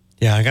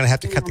 Yeah, I'm gonna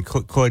have to cut the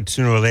cord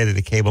sooner or later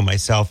to cable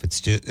myself.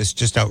 It's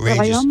just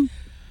outrageous.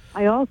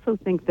 I also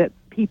think that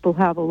people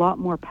have a lot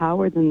more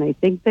power than they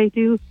think they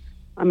do.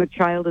 I'm a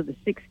child of the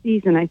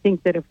 '60s, and I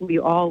think that if we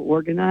all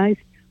organize,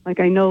 like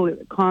I know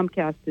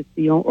Comcast is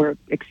or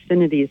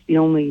Xfinity is the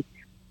only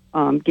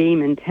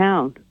game in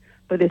town.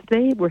 But if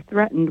they were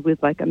threatened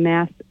with like a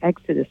mass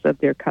exodus of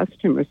their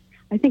customers,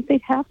 I think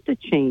they'd have to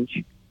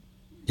change.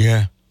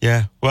 Yeah.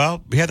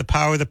 Well, we have the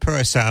power of the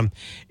purse. And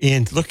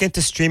look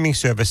into streaming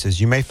services.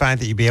 You may find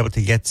that you'll be able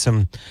to get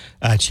some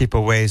cheaper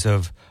ways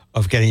of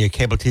getting your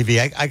cable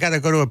TV. I got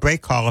to go to a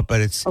break, caller, but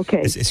it's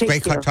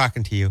great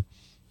talking to you.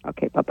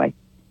 Okay, bye-bye.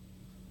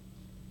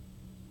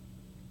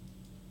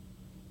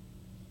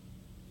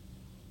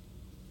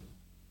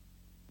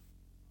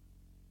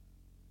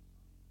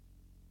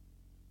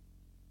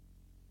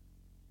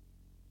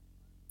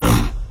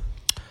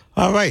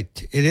 All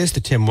right. It is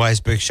the Tim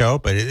Weisberg Show,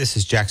 but this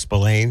is Jack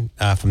Spillane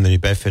from the New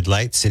Bedford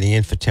Light sitting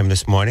in for Tim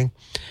this morning.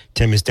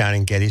 Tim is down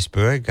in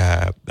Gettysburg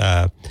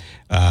on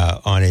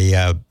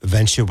a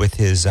venture with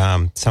his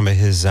some of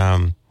his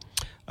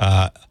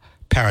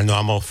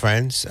paranormal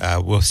friends.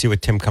 We'll see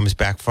what Tim comes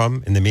back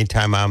from. In the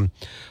meantime, I'm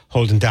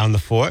holding down the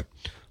fort.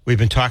 We've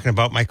been talking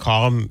about my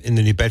column in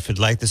the New Bedford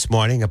Light this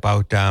morning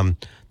about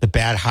the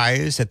bad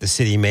hires that the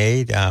city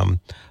made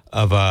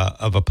of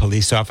a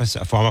police officer,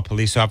 a former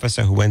police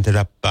officer who ended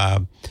up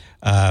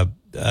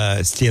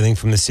stealing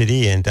from the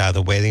city, and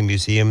the Whaling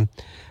Museum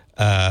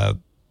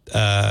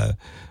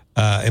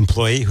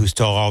employee who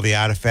stole all the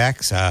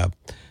artifacts. I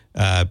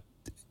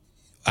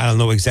don't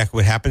know exactly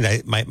what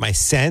happened. My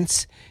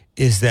sense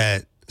is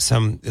that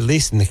at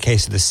least in the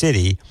case of the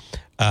city,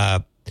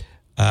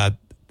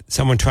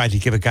 someone tried to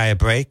give a guy a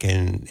break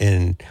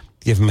and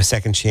give him a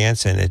second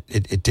chance, and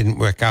it didn't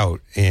work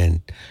out.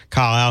 And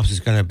Carl Alves is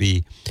going to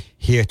be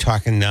here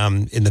talking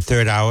in the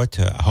third hour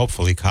to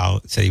hopefully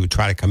Carl said he would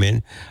try to come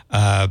in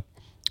about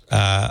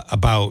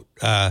about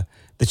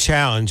the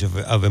challenge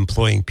of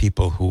employing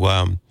people who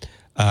are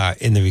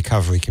in the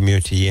recovery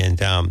community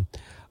and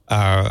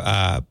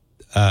are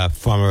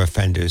former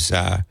offenders,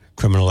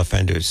 criminal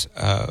offenders.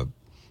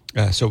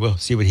 So we'll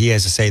see what he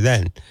has to say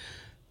then.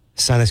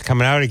 Sun is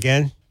coming out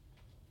again.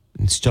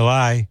 It's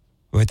July.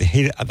 We're at the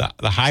heat of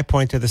the high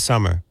point of the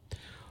summer.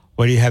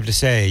 What do you have to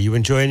say? Are you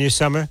enjoying your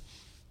summer?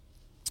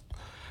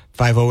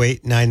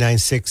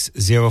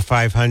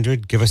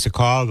 508-996-0500. Give us a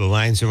call. The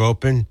lines are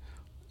open.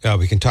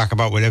 We can talk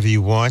about whatever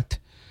you want.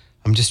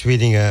 I'm just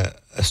reading a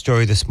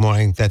story this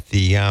morning that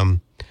the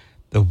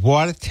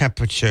water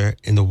temperature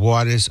in the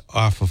waters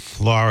off of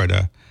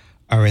Florida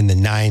are in the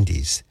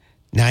 90s,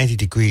 90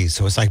 degrees.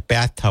 So it's like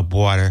bathtub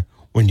water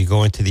when you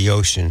go into the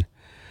ocean.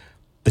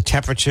 The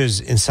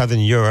temperatures in southern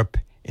Europe,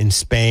 in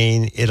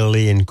Spain,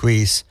 Italy, and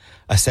Greece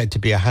are said to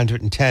be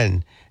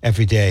 110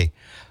 every day.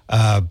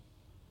 I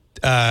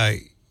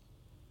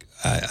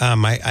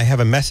have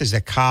a message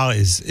that Carl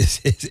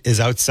is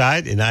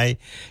outside, and I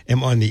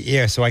am on the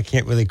air, so I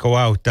can't really go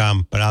out.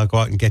 But I'll go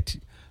out and get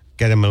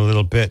him in a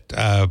little bit.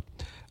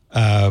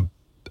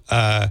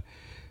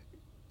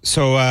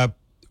 So,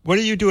 what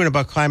are you doing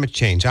about climate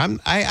change? I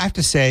have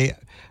to say,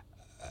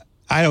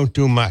 I don't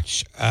do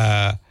much.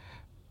 I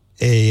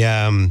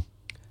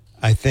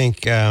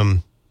think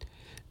I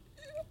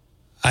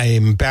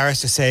am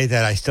embarrassed to say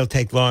that I still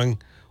take long,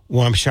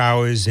 warm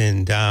showers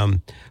and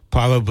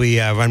probably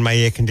run my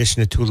air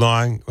conditioner too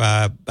long.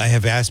 I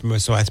have asthma,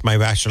 so that's my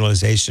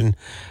rationalization.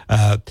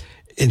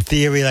 In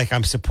theory, like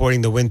I'm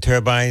supporting the wind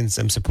turbines,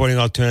 I'm supporting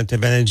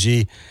alternative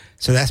energy.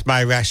 So that's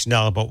my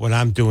rationale about what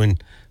I'm doing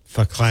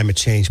for climate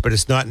change. But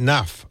it's not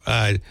enough.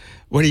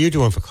 What are you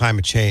doing for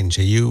climate change?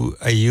 Are you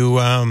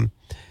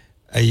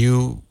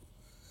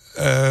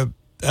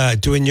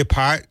doing your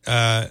part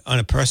on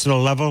a personal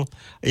level?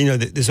 You know,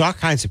 there's all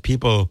kinds of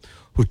people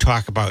who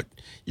talk about,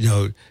 you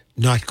know,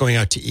 not going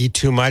out to eat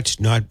too much,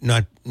 not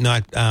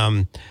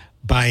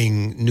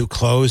buying new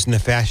clothes in the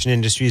fashion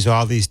industries,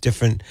 all these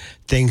different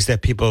things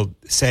that people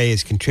say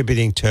is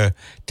contributing to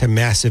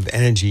massive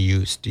energy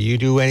use. Do you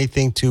do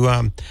anything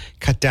to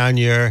cut down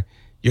your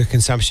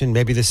consumption?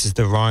 Maybe this is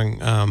the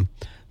wrong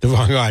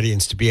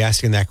audience to be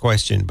asking that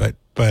question, but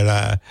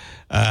I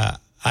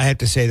have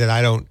to say that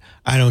I don't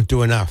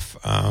do enough.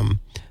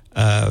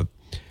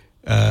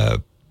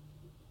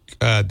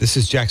 This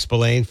is Jack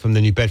Spillane from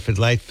the New Bedford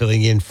Light,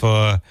 filling in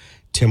for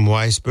Tim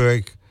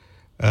Weisberg.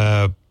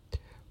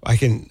 I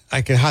can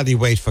hardly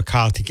wait for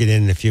Carl to get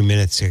in a few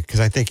minutes because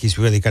I think he's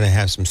really going to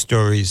have some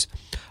stories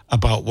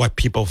about what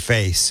people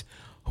face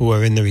who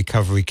are in the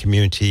recovery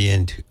community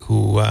and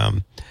who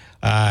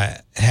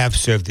have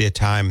served their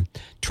time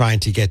trying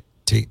to get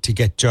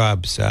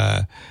jobs.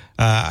 I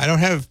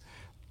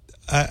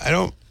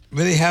don't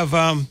really have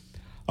a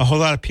whole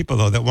lot of people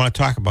though that want to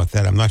talk about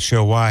that. I'm not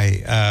sure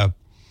why.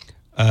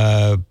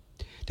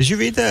 Did you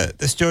read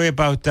the story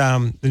about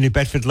the New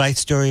Bedford Light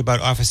story about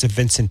Officer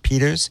Vincent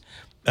Peters,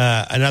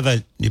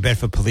 another New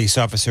Bedford police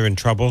officer in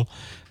trouble?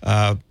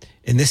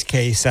 In this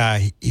case,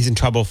 he's in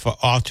trouble for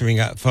altering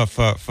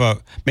for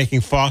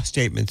making false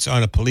statements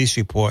on a police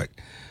report.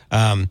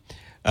 Another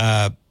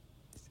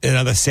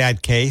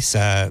sad case.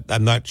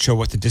 I'm not sure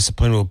what the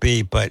discipline will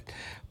be, but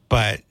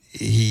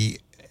he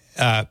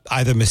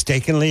either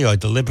mistakenly or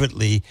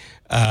deliberately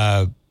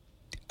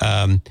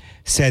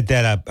said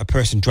that a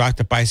person dropped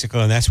a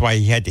bicycle and that's why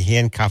he had to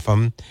handcuff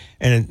him.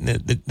 And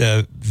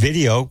the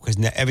video, because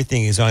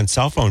everything is on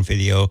cell phone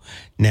video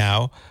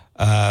now,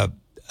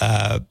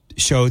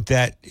 showed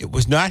that it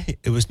was not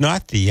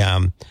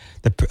the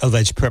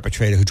alleged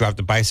perpetrator who dropped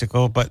the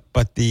bicycle,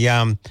 but the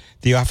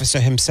officer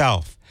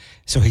himself.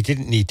 So he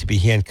didn't need to be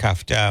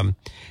handcuffed.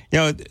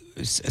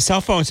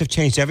 Cell phones have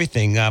changed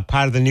everything.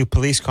 Part of the new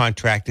police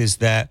contract is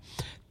that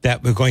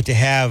we're going to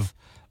have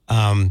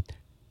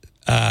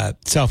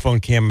cell phone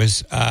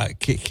cameras,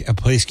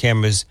 police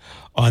cameras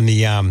on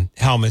the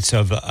helmets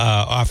of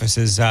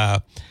officers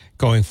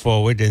going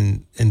forward,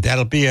 and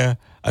that'll be a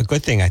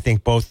good thing. I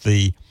think both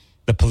the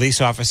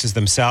police officers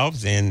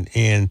themselves and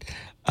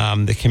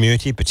the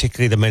community,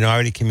 particularly the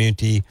minority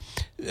community,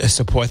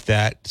 support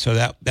that. So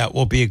that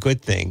will be a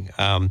good thing.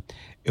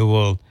 It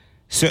will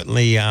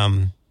certainly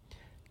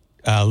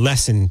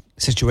lessen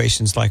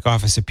situations like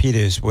Officer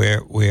Peters,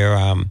 where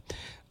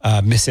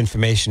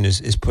misinformation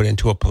is put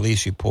into a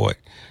police report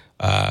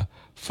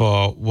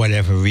for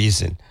whatever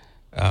reason.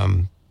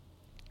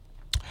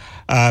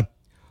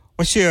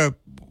 What's your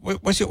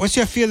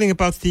feeling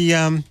about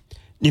the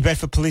New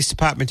Bedford Police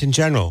Department in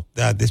general?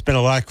 There's been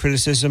a lot of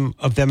criticism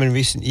of them in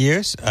recent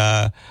years.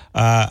 I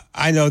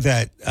know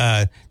that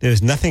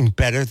there's nothing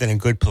better than a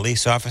good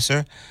police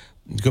officer.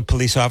 A good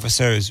police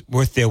officer is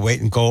worth their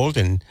weight in gold,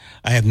 and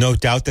I have no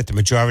doubt that the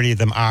majority of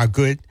them are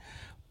good.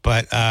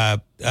 But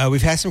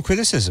we've had some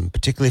criticism,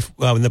 particularly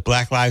when the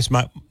Black Lives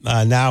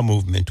Now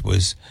movement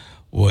was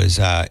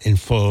in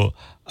full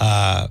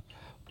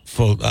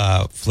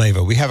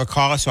flavor. We have a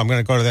caller, so I'm going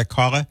to go to that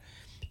caller.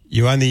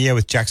 You're on the air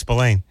with Jack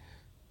Spillane.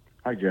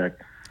 Hi, Jack.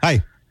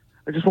 Hi.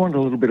 I just wanted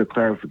a little bit of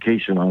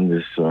clarification on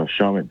this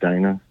Charlotte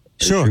Diner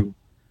Sure. issue.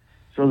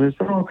 So there's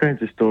all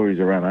kinds of stories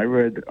around. I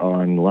read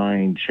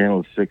online,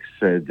 Channel 6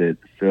 said that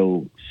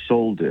Phil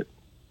sold it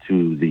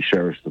to the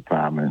sheriff's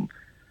department.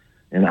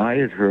 And I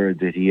had heard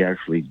that he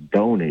actually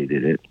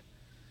donated it.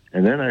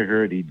 And then I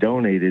heard he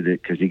donated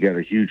it because he got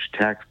a huge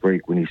tax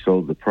break when he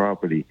sold the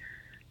property.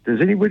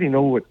 Does anybody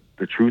know what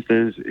the truth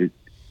is?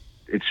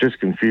 It's just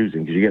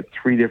confusing because you get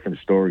three different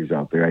stories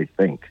out there, I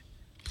think.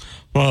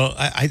 Well,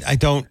 I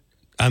don't.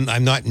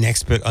 I'm not an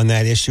expert on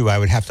that issue. I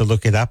would have to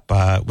look it up,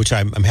 which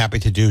I'm happy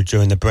to do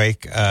during the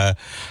break.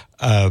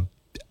 I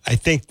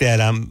think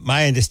that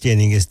my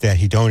understanding is that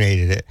he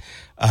donated it.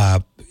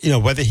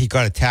 Whether he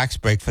got a tax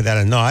break for that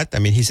or not, I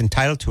mean, he's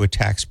entitled to a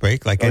tax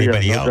break like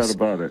anybody else. No doubt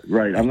about it.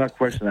 Right. I'm not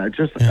questioning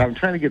that. I'm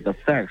trying to get the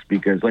facts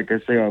because, like I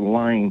say,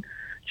 online,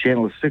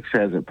 Channel 6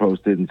 has it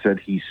posted and said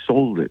he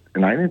sold it.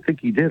 And I didn't think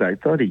he did. I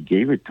thought he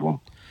gave it to him.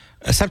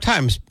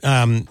 Sometimes,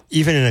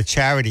 even in a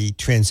charity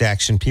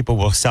transaction, people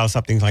will sell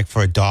something like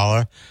for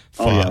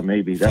 $1.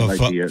 Maybe that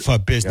might be it. For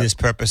business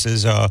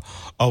purposes or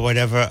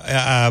whatever.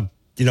 I'm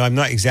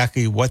not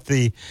exactly what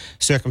the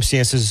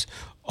circumstances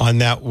on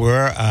that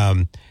were.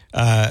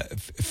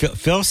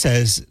 Phil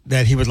says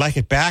that he would like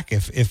it back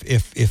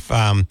if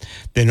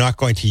they're not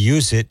going to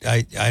use it.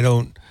 I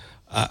don't.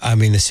 I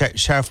mean, the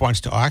sheriff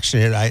wants to auction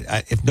it.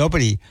 If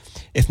nobody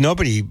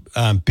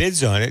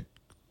bids on it,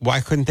 why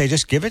couldn't they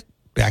just give it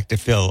back to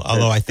Phil?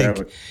 Although I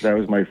think that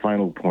was my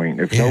final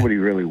point. If nobody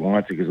really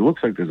wants it, because it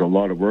looks like there's a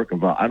lot of work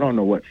involved. I don't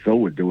know what Phil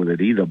would do with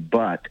it either,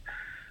 but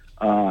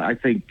I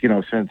think,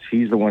 since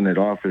he's the one that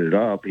offered it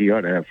up, he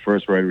ought to have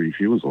first right of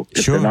refusal.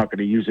 If they're not going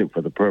to use it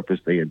for the purpose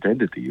they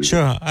intended to use it.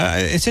 Sure.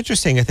 It's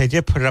interesting that they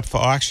did put it up for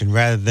auction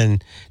rather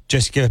than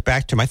just give it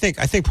back to him. I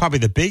think probably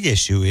the big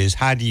issue is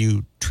how do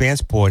you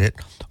transport it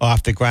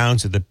off the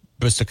grounds of the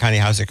Bristol County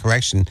House of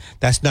Correction?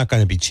 That's not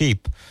going to be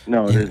cheap.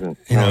 No, it isn't.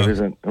 It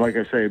isn't. Like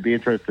I say, it'd be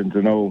interesting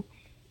to know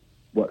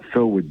what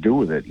Phil would do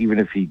with it, even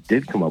if he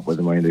did come up with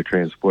the money to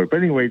transport. But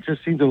anyway, it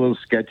just seems a little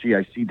sketchy.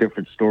 I see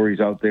different stories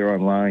out there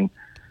online.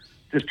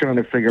 Just trying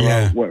to figure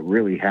out what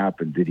really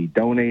happened. Did he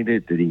donate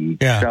it? Did he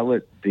sell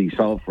it? Did he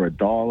sell it for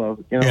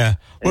 $1? Yeah,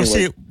 we'll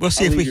see. Anyway, We'll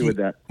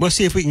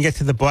see if we can get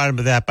to the bottom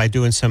of that by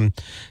doing some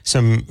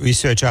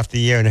research off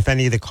the air. And if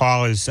any of the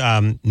callers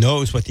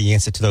knows what the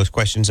answer to those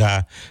questions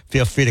are,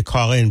 feel free to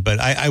call in. But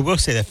I will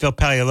say that Phil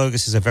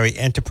Paleologos is a very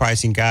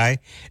enterprising guy,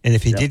 and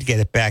if he did get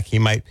it back,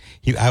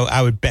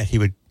 I would bet he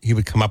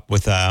would come up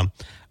with an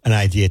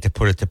idea to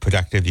put it to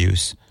productive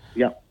use.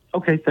 Yeah.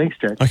 Okay. Thanks,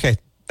 Jack. Okay.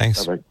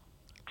 Thanks. Bye-bye.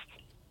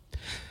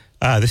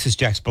 This is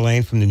Jack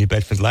Spillane from the New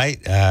Bedford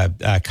Light.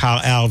 Carl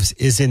Alves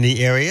is in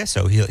the area,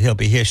 so he'll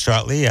be here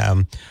shortly.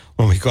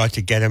 When we go out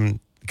to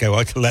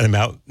let him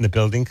out in the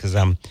building, because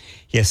I'm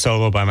here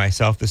solo by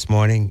myself this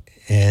morning,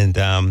 and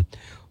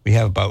we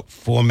have about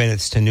 4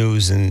 minutes to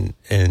news, and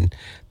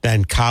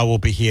then Carl will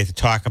be here to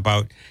talk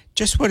about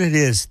just what it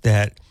is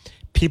that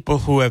people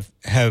who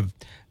have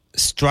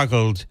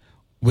struggled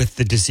with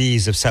the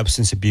disease of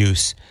substance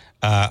abuse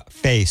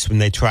face when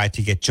they try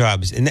to get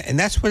jobs. And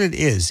that's what it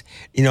is.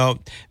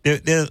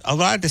 There's a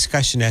lot of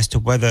discussion as to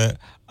whether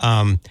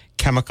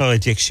chemical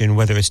addiction,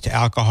 whether it's to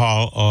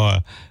alcohol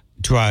or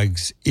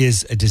drugs,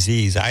 is a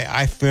disease.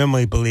 I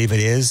firmly believe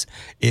it is.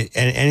 And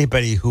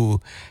anybody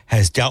who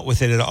has dealt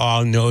with it at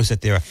all knows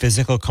that there are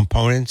physical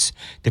components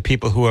to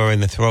people who are in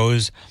the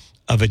throes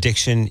of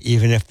addiction,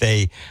 even if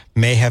they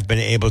may have been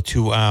able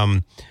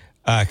to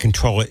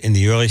control it in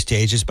the early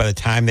stages. By the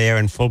time they are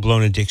in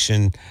full-blown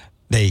addiction,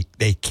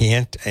 they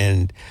can't.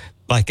 And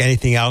like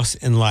anything else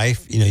in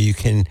life, you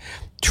can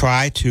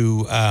try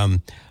to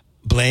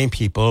blame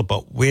people,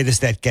 but where does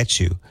that get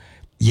you?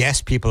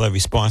 Yes, people are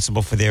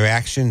responsible for their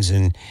actions,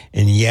 and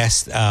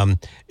yes,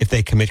 if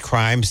they commit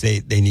crimes,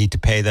 they need to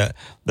pay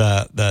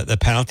the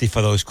penalty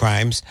for those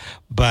crimes.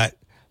 But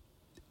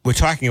we're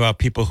talking about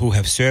people who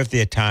have served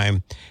their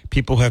time,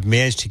 people who have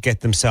managed to get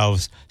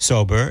themselves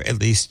sober, at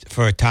least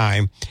for a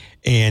time,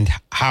 and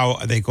how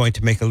are they going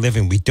to make a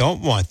living? We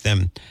don't want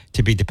them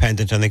to be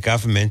dependent on the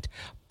government,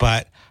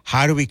 but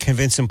how do we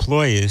convince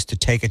employers to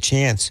take a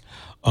chance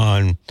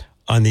on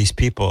these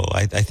people?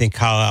 I think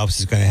Carl Alves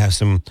is going to have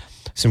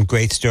some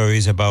great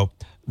stories about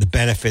the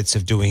benefits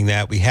of doing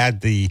that. We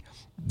had the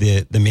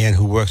man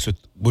who works with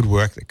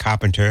woodwork, the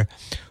carpenter,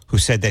 who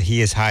said that he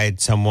has hired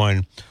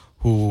someone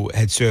who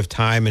had served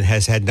time and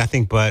has had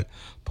nothing but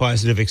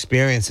positive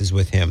experiences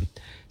with him.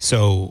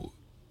 So,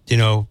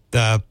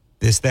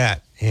 there's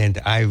that.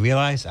 And I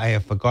realize I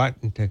have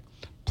forgotten to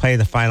play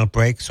the final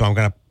break, so I'm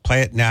going to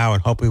play it now,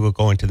 and hopefully we'll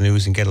go into the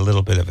news and get a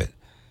little bit of it.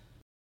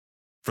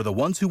 For the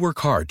ones who work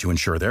hard to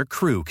ensure their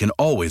crew can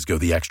always go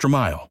the extra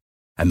mile,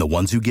 and the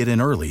ones who get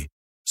in early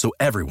so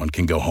everyone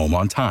can go home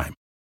on time,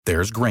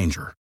 there's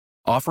Grainger,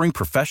 offering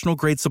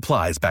professional-grade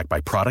supplies backed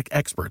by product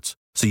experts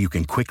so you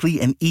can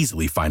quickly and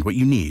easily find what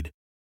you need.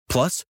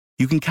 Plus,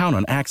 you can count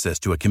on access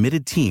to a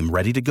committed team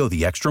ready to go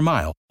the extra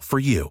mile for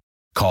you.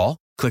 Call,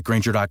 click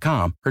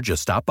Grainger.com, or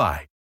just stop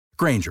by.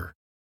 Grainger,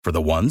 for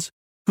the ones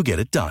who get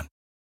it done.